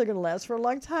because you know they're going to last for a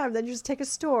long time. Then you just take a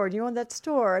store and you own that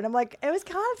store. And I'm like, it was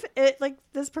kind of like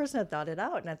this person had thought it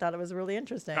out, and I thought it was really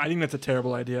interesting. I think that's a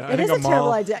terrible idea. I It think is a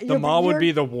terrible idea. The You're- mall would you're-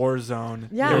 be the war zone.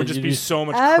 Yeah. There would just You'd be be- so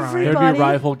much There'd crime. Everybody- be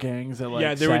rival gangs that like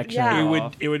Yeah, there would. section Yeah. It off.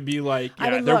 would. It would be like. Yeah, I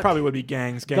mean, there look. probably would be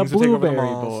gangs. The Gangs would take over the Blueberry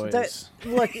malls. Boys.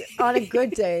 Look, on a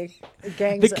good day,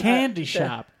 gangs. The candy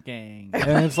shop gang.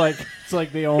 And it's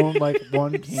like they own like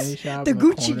one candy shop. The in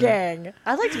Gucci corner. gang.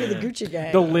 I'd like to be the Gucci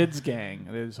gang. The Lids gang.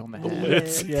 They just own the hat.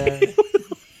 Lids. Yeah.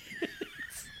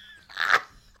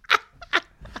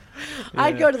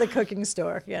 I'd go to the cooking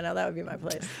store. You know, that would be my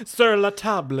place. Sur la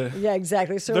table. Yeah,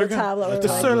 exactly. Sur They're la table. gonna- or The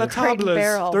like sur la Crate and tables.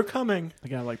 Barrel. They're coming. They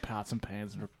got like pots and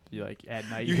pans, and you like at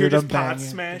night. You hear them just pot banging,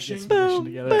 smashing. they get smashing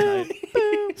together at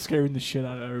night, scaring the shit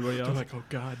out of everybody else. They're like, oh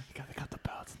God. They got the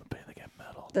pots and the pan. They got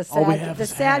metal. The All we sad, have the is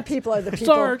sad hats. people are the people.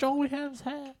 Sarge, all we have is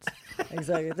hats.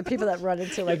 Exactly. The people that run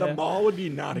into like The mall would be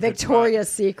not a good Victoria's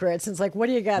Secrets. It's like, what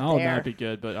do you got Oh, there? that'd be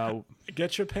good, but spot.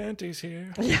 Get your panties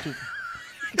here.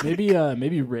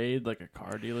 maybe raid like a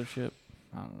car dealership.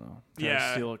 I don't know. Try to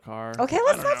Yeah. steal a car. Okay,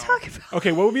 let's don't not know. talk about.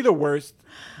 Okay, what would be the worst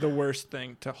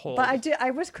thing to hold? But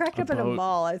I was cracked A up in a boat.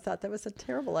 mall. I thought that was a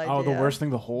terrible idea. Oh, the worst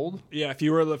thing to hold? Yeah, if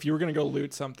you were gonna go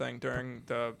loot something during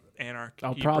the anarchy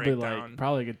I'll probably breakdown.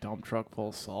 like a dump truck full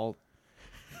of salt.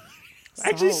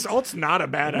 Actually, Salt. salt's not a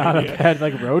bad Not a idea. bad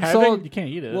like road Having- salt. You can't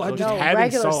eat it. Well, Like, just No, having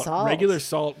regular salt. salt. Regular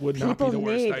salt would not be People the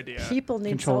worst need idea. people need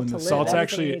Controlling salt to the live. Salt's Everybody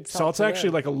actually needs salt salt's to actually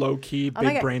live. like a low key Oh my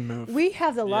big God. brain move. We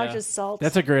have the Yeah. largest salt.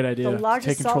 that's a great idea. The largest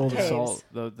Take control salt of the caves. salt.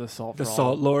 The salt. the for all.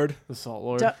 salt lord. The salt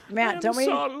lord. Matt, don't we?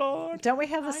 Salt lord. Don't we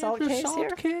have the salt caves here?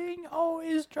 king,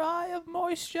 always dry of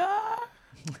moisture.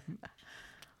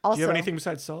 Also, Do you have anything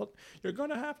besides salt? You're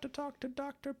gonna have to talk to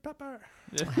Dr. Pepper.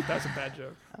 That's a bad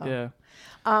joke. Yeah.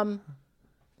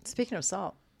 speaking of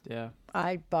salt, Yeah.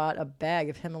 I bought a bag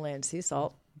of Himalayan sea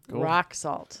salt, Cool. rock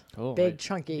salt, Cool. big Wait,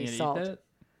 chunky you gonna eat salt. that?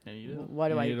 Can you eat it? What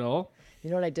do Can I- you eat it all? You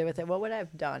know what I did with it? What would I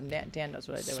have done? Dan knows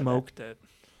what I did Smoked it. with it.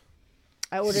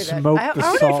 I ordered it. Smoked I the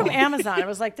ordered it salt. from Amazon. I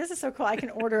was like, this is so cool. I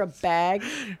can order a bag.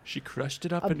 She crushed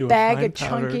it up A into bag a fine of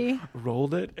powder, chunky-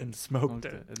 rolled it, and smoked Smoked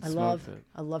it. and I smoked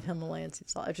love Himalayan sea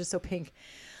salt. It's just so pink.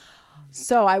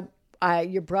 So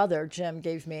your brother Jim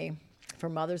gave me for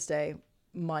Mother's Day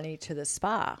money to the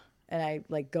spa, and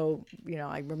I go.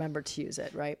 I remember to use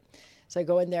it, right? So I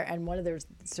go in there, and one of their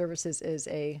services is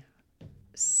a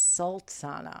salt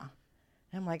sauna,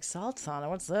 I'm like, salt sauna?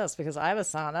 What's this? Because I have a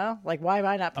sauna. Like, why am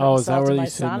I not Oh, putting is that salt where in my you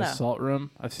sit in the sauna? salt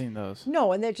room? I've seen those.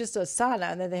 No, and they're just a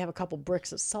sauna, and then they have a couple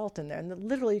bricks of salt in there, and then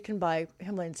literally you can buy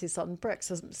Himalayan sea salt in bricks.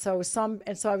 So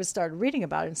I was started reading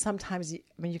about it, and sometimes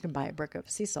you can buy a brick of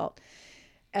sea salt,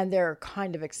 and they're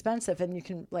kind of expensive, and you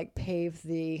can like pave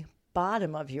the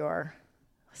bottom of your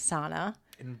sauna.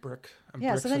 In brick.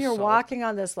 Yeah, bricks so then of you're salt. walking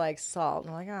on this like salt, and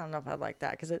I'm like, I don't know if I'd like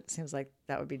that because it seems like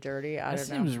that would be dirty. I That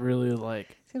don't know. seems really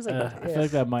like. Seems like I feel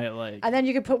like that might like. And then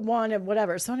you could put one of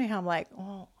whatever. So anyhow, I'm like,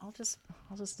 oh, I'll just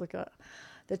look up.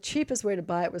 The cheapest way to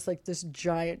buy it was like this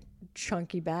giant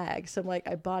chunky bag. So I'm like,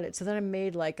 I bought it. So then I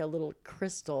made like a little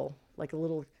crystal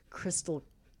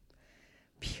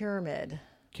pyramid.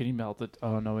 Can you melt it?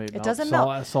 Oh no, wait. It doesn't salt,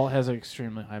 melt. Salt has an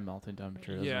extremely high melting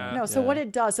temperature. doesn't Yeah. it? No, so what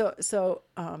it does,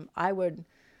 I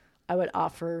would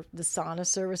offer the sauna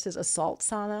services, a salt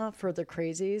sauna for the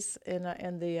crazies in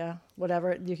the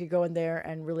whatever. You could go in there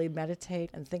and really meditate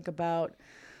and think about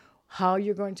how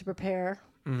you're going to prepare.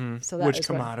 Mm-hmm. So that which is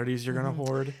what- commodities you're gonna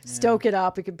hoard? Stoke it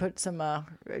up. We could put some,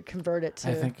 convert it to.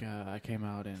 I think I came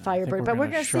out in Firebird, but we're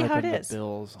gonna see how it is. The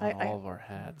bills on I- all of our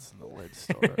hats in the lid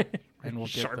store, and we'll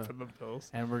get Sharpen the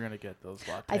bills. and we're gonna get those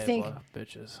latte I think-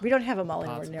 bitches. we don't have a mall Pots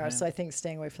anywhere and near us, pans. so I think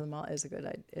staying away from the mall is a good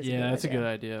idea. Yeah, that's a good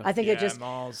idea. I think Yeah, it just.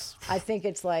 malls. I think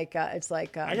it's like I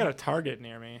got a Target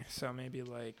near me, so maybe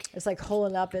like it's like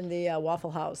holing up in the Waffle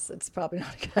House. It's probably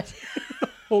not a good idea.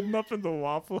 holding up in the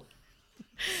waffle.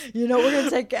 You know, we're gonna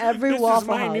take every This Waffle is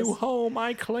my House. new home.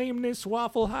 I claim this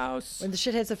Waffle House. When the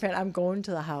shit hits the fan, I'm going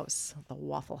to the house, the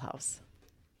Waffle House,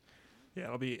 Yeah,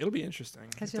 it'll be interesting.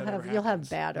 because if you'll that have ever happens.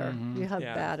 batter. You have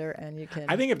Yeah. batter, and you can.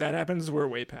 I think if that happens, we're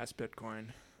way past Bitcoin.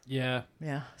 Yeah,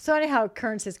 Yeah. So anyhow,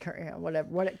 currency is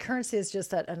whatever. Currency is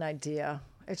just an idea.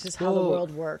 It's just how the Well,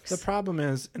 world works. The problem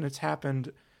is, and it's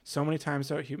happened so many times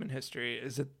throughout human history,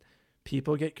 is that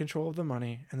people get control of the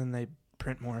money and then they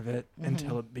print more of it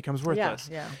until it becomes worthless.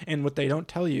 Yeah. And what they don't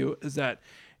tell you is that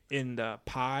in the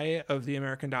pie of the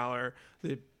American dollar,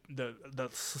 the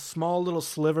small little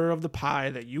sliver of the pie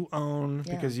that you own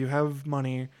Yeah. because you have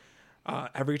money,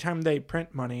 every time they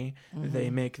print money,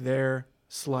 they make their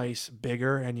slice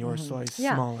bigger and your slice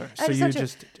Yeah. smaller. And So it's you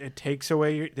such it takes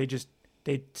away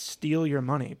they steal your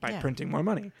money by Yeah. printing more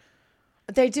money.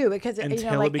 They do because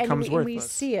Until like, it becomes and we worthless.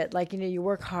 see it like you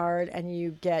work hard and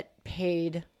you get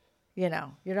paid. You're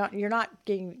not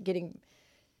getting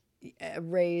a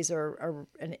raise or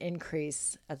an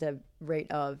increase at the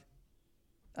rate of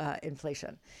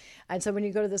inflation. And so when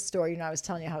you go to the store, I was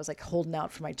telling you how I was like holding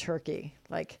out for my turkey,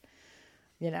 like,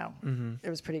 it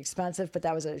was pretty expensive, but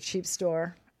that was at a cheap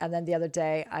store. And then the other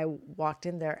day I walked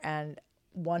in there and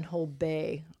one whole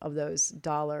bay of those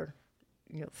 $39,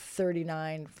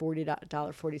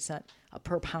 $40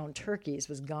 per pound turkeys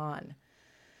was gone.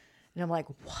 And I'm like,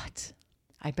 what?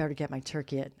 I better get my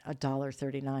turkey at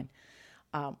 $1.39,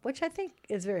 which I think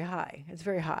is very high. It's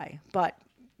very high, but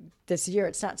this year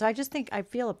it's not. So I just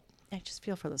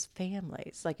feel for those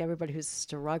families, like everybody who's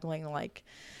struggling, like,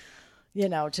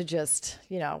 to just,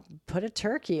 put a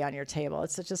turkey on your table.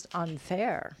 It's just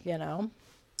unfair,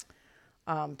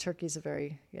 Turkey's a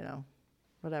very,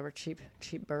 whatever, cheap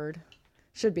bird.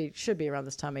 Should be around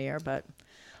this time of year, but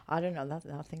I don't know.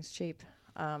 Nothing's cheap.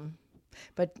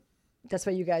 But that's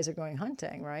why you guys are going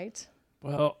hunting, right?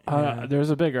 well, there's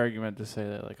a big argument to say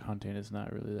that like hunting is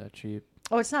not really that cheap.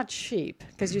 Oh, it's not cheap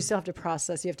because you still have to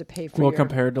process. You have to pay for Well, your...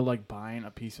 compared to like buying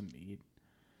a piece of meat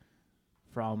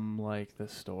from like the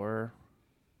store,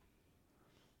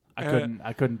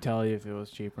 I couldn't tell you if it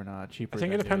was cheap or not. Cheaper. I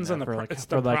think it than depends doing on that the for it's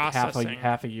for the like processing.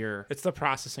 half a year. It's the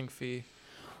processing fee.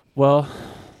 Well,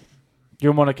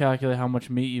 you want to calculate how much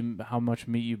meat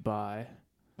you buy,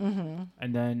 and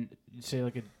then you say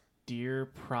like a deer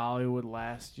probably would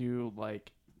last you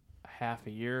like half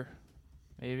a year,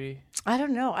 maybe. I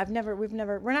don't know.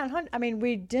 We're not hunt. I mean,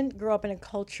 we didn't grow up in a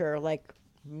culture like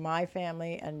my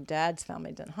family and Dad's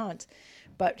family didn't hunt,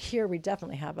 but here we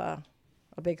definitely have a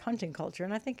big hunting culture,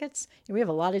 and I think we have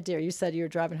a lot of deer. You said you were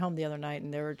driving home the other night,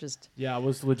 and they were just Yeah, I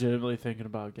was legitimately thinking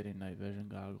about getting night vision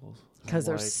goggles because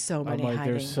I'm there's so I'm many like,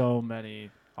 hiding. there's so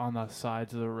many on the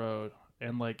sides of the road,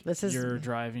 and like This is- you're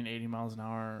driving 80 miles an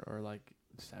hour or like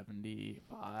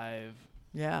 75,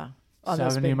 Yeah, on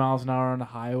those 70 big- miles an hour on the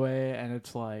highway, and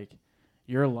it's like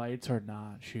your lights are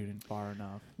not shooting far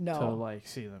enough No. to like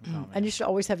see them coming. And you should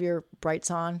always have your brights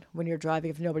on when you're driving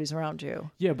if nobody's around you.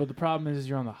 Yeah, but the problem is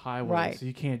you're on the highway, Right. so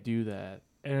you can't do that.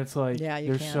 And it's like Yeah, you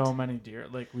there's so can't. many deer.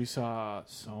 Like we saw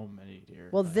so many deer.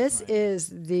 Well, last this night.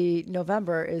 is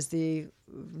November is the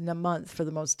month for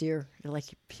the most deer. Like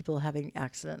people having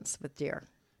accidents with deer.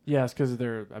 Yes, because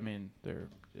they're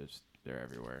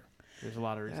everywhere. There's a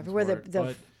lot of reasons Everywhere for it.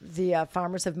 But the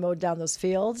farmers have mowed down those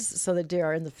fields, so the deer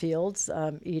are in the fields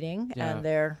eating, Yeah. and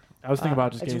they're. I was thinking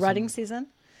about just it's getting rutting season.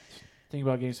 Thinking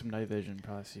about getting some night vision,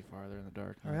 probably see farther in the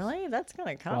darkness. Really, that's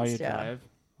gonna While cost you you. drive,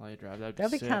 that'd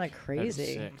That'd be sick. kind of That'd be crazy.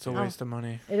 sick. It's a waste of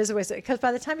money. It is a waste because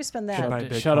by the time you spend that,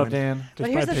 Shut up, Bitcoin. Dan. Just But buy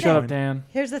here's the Bitcoin. Shut up, Dan.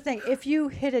 here's the thing: if you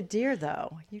hit a deer,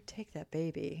 though, you take that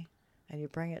baby and you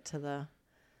bring it to the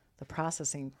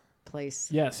processing place.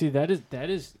 Yeah, see that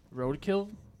is roadkill.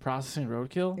 Processing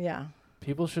roadkill. Yeah.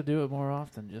 People should do it more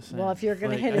often. Just saying. Well, if you're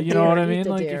gonna hit a you know what deer, I mean? eat the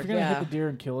Like deer, if you're gonna yeah. hit the deer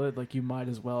and kill it, like you might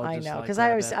as well. I just, know, like, because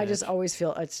grab that I just bitch. always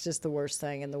feel it's just the worst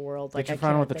thing in the world. Like Get your I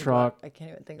friend can't with the think truck, I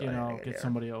can't even think you about know, hitting a get deer.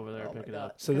 somebody over there, Oh pick my it God.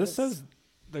 up. So this Because- says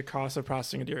the cost of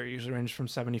processing a deer usually ranges from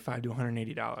 $75 to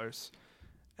 $180.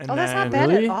 And Oh, that's not then- bad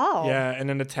Really? at all. Yeah, and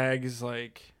then the tag is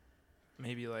like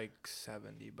maybe like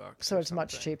 $70. So or it's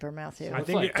much something. cheaper, Matthew. I It's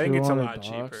think like I think it's a $200 lot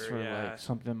cheaper, for yeah. like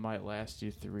something might last you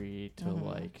 3 to Mhm.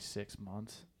 like 6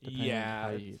 months. depending on Yeah. how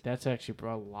you- that's actually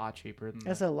a lot cheaper than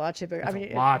That's that. a lot cheaper. That's I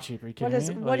mean, a lot cheaper. You what kidding is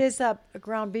me? what Like, is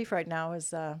ground beef right now?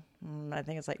 Is I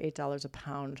think it's like $8 a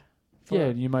pound. For, yeah,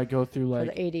 and you might go through for like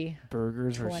the 80.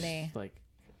 burgers or 20.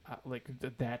 like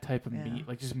that type of Yeah. meat,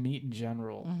 like just meat in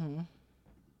general. Mm-hmm.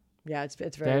 Yeah, it's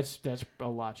very That's a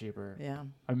lot cheaper. yeah.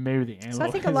 I mean, maybe the animal. So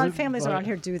I think a lot of isn't, families but- around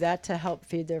here do that to help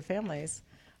feed their families,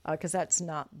 because that's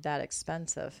not that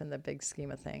expensive in the big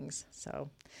scheme of things. So,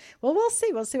 well, we'll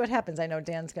see. We'll see what happens. I know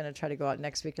Dan's going to try to go out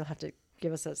next week. You'll have to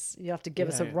give us a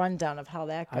Yeah. rundown of how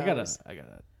that goes. I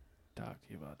gotta talk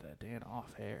to you about that, Dan,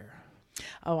 off air.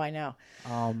 Oh, I know.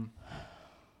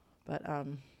 But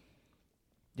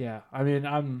Yeah, I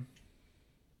mean,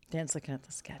 Dan's looking at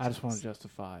the sketch. I just want to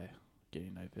justify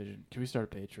getting night vision. Can we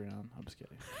start a Patreon? I'm just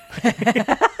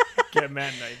kidding. Get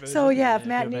Matt night vision. So yeah, if Yeah,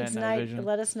 Matt give Matt needs night night, vision.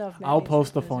 let us know. If Matt I'll needs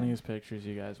post the night vision. funniest pictures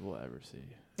you guys will ever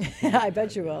see. I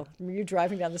bet you will. You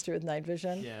driving down the street with night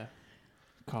vision? Yeah.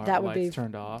 Car That would lights be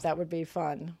turned off. That would be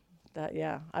fun.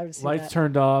 I would see Lights that.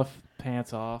 turned off,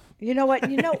 pants off. You know what?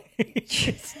 You know.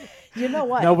 You know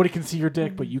what? Nobody can see your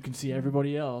dick, but you can see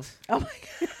everybody else. Oh my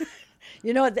god!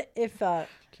 You know what?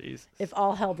 Jeez. If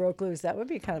all hell broke loose, that would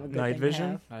be kind of a good Night thing vision?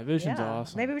 To have. Night vision's Yeah.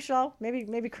 awesome. Maybe we should all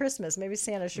maybe Christmas. Maybe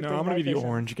Santa should. No, bring I'm gonna night be the vision.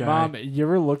 orange guy. Mom, you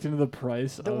ever looked into the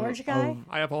price The of orange guy? of-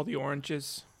 I have all the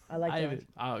oranges. I like that.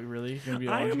 Oh, really? You're gonna be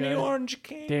the I orange am guy? the orange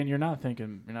king. Dan, you're not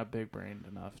big brained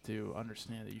enough to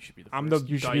understand that you should be the first. I'm the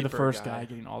you should be the diaper first guy. guy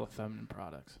getting all the feminine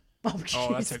products. Oh,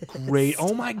 Oh, that's a Jesus. great.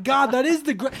 Oh my God, that is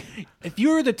the great. If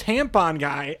you're the tampon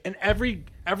guy, and every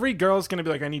girl's gonna be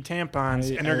like, I need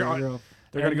tampons, and they're gonna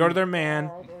go to their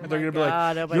man, and they're gonna be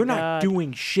God, oh like, my you're God. not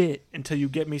doing shit until you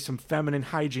get me some feminine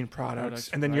hygiene products,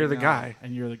 and then right you're the now, guy.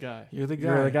 And you're the guy. You're the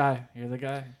You're the guy. guy. You're the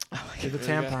guy. You're the You're the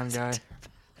guy. tampon guy.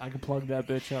 I can plug that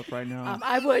bitch up right now.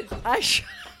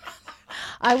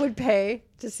 I would pay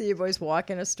to see you boys walk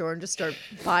in a store and just start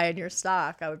buying your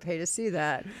stock. I would pay to see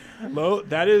that.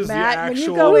 That is Matt, the when actual.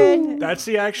 you go in- That's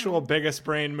the actual biggest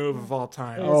brain move of all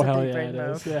time. It oh is a hell big yeah, brain it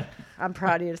move. is. Yeah. I'm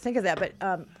proud of you to think of that, but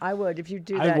I would if you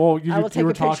do I that. will. I will take you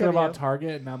were a picture talking of about you.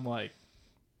 Target, and I'm like,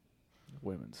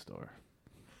 women's store,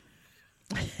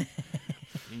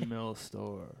 female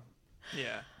store,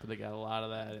 Yeah. but they got a lot of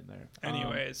that in there.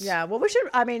 Anyways. Yeah, well, we should.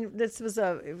 I mean, this was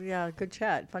a good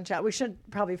chat, fun chat. We should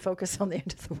probably focus on the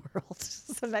end of the world.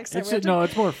 So next time, It's we have to- no,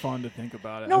 it's more fun to think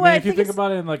about it. No, I mean, I if you think think it's-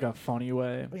 about it in like a funny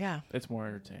way, yeah. it's more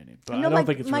entertaining. But No, I don't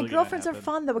think it's my really gonna girlfriends are happen.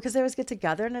 fun though because they always get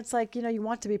together and it's like you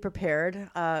want to be prepared.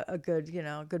 A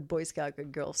good Boy Scout,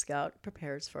 good Girl Scout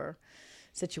prepares for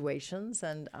situations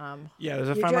and Yeah, there's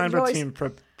a You fine do- line you always- between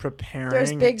preparing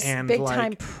there's big and big like, time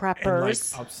and, like,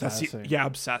 preppers. Obsessing.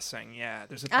 obsessing. Yeah,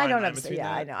 there's a fine I don't line know. between Yeah,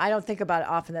 that. I know. I don't think about it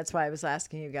often. That's why I was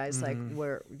asking you guys, like, Mm-hmm.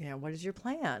 what is your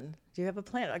plan? Do you have a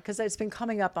plan? Because it's been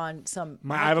coming up on some.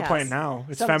 I have a plan podcasts. now.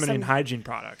 It's Some- feminine some- hygiene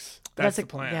products. That's the a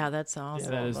plan. Yeah, that's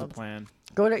awesome. Yeah, that is the plan.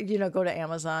 Go to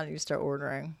Amazon and you start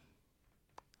ordering.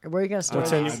 Where are you going to store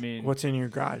What's in, these? what's in your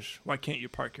garage? Why can't you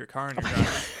park your car in your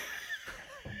garage?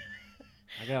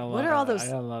 I got a lot. What are all those- I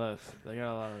got a lot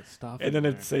of stuff. And in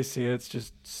then there. they see it's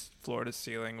just floor to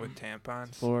ceiling with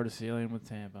tampons. Floor to ceiling with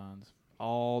tampons.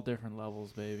 All different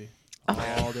levels, baby.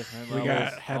 All different We levels.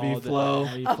 got heavy all flow,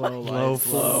 heavy flow, low light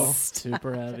flow.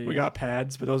 super heavy. We got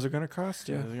pads, but those are gonna cost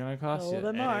you. They're gonna cost A you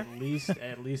little bit more.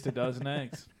 at least a dozen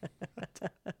eggs.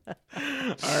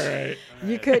 All right.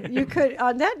 You could.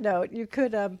 On that note, you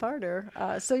could barter.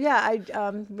 So yeah,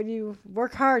 when you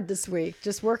work hard this week,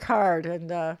 just work hard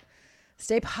and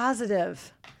stay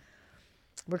positive.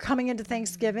 We're coming into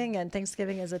Thanksgiving, and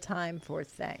Thanksgiving is a time for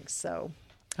thanks. So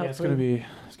Yeah, it's gonna be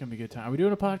a good time. Are we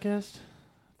doing a podcast?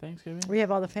 Thanksgiving. we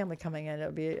have all the family coming in. It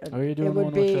would be. Are you doing it would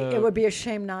one with be. the- It would be a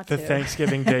shame not The to.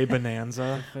 Thanksgiving Day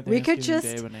bonanza. The We could Thanksgiving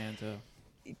just- Day bonanza.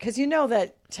 because you know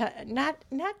that not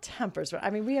tempers. But I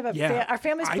mean, we have our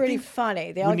family's pretty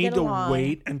funny. They all get along. We need to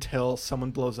wait until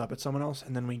someone blows up at someone else,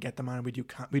 and then we get them on. And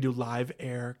we do live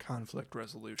air conflict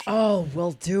resolution. Oh,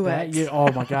 we'll do it.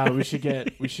 Oh my God, we should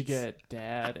get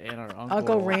Dad and our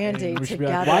Uncle Randy together.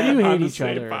 Like, why do you hate On the each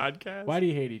same other? podcast? Why do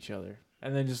you hate each other?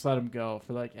 And then just let them go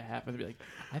for like a half and be like,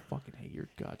 I fucking hate your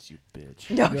guts, you bitch.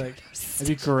 No, that'd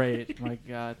be great. My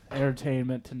God,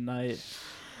 entertainment tonight.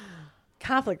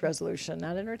 Conflict resolution,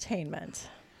 not entertainment.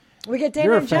 We get Dana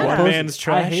You're and a fan. Jenna. One man's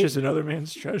trash is another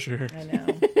man's treasure. I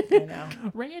know.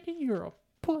 Randy, you're a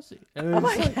pussy. And Oh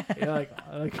my God.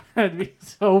 That'd be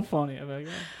so funny. I'm like,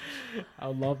 I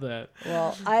would love that.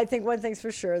 Well, I think one thing's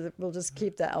for sure that we'll just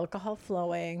keep the alcohol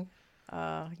flowing.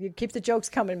 You keep the jokes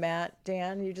coming, Matt.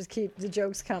 Dan, you just keep the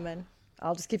jokes coming.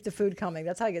 I'll just keep the food coming.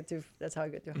 That's how I get through.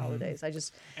 Holidays.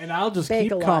 And I'll just bake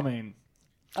keep a lot. coming.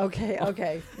 Okay.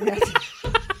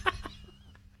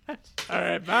 All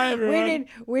right, bye everyone.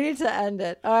 We need to end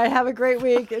it. All right, have a great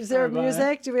week. Is there All right,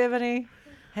 music? bye. Do we have any?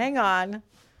 Hang on.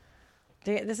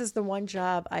 Dan, this is the one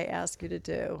job I ask you to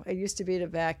do. It used to be to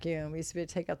vacuum. It used to be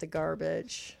to take out the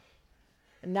garbage.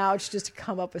 And now it's just to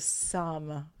come up with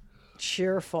some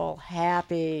cheerful,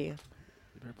 happy.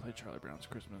 You better play Charlie Brown's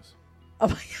Christmas. Oh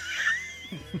my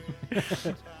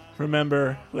God.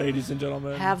 Remember, ladies and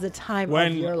gentlemen, Have the time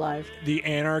when of your life. the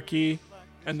anarchy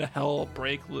and the hell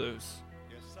break loose,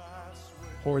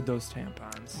 hoard those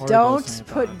tampons. Hoard Don't those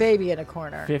put tampons. baby in a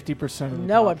corner. 50% of the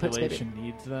No one puts baby. population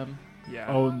needs them. Yeah.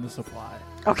 Own the supply.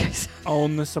 Okay.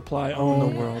 Own the supply, own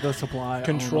the world. The supply.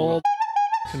 Control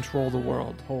the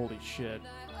world. Holy shit.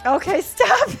 Okay,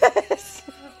 stop it.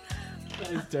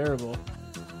 That is terrible.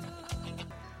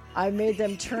 I made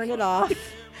them turn it off.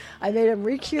 I made them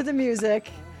re-cue the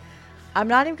music. I'm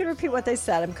not even going to repeat what they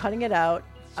said. I'm cutting it out.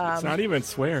 It's not even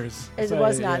swears. It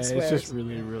was not swears. It's just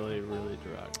really, really, really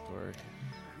derogatory.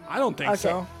 I don't think Okay.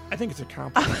 so. I think it's a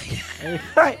compliment.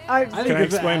 All right. Can I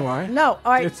explain why? No.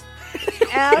 All right.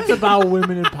 It's about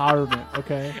women empowerment,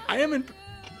 okay? I am in.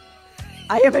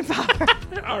 I am in power.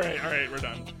 All right, we're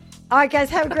done. All right, guys.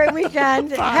 Have a great weekend.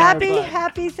 Bye.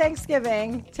 Happy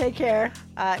Thanksgiving. Take care.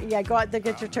 Go out there,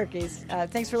 get your turkeys.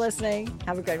 Thanks for listening.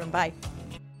 Have a great one. Bye.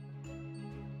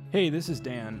 Hey, this is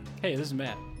Dan. Hey, this is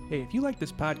Matt. Hey, if you like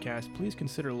this podcast, please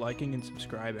consider liking and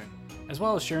subscribing. As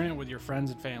well as sharing it with your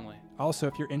friends and family. Also,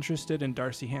 if you're interested in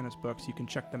Darci Hannah's books, you can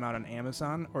check them out on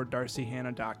Amazon or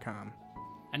darcyhannah.com.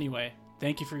 Anyway,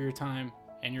 thank you for your time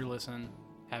and your listen.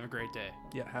 Have a great day.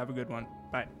 Yeah, have a good one.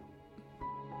 Bye.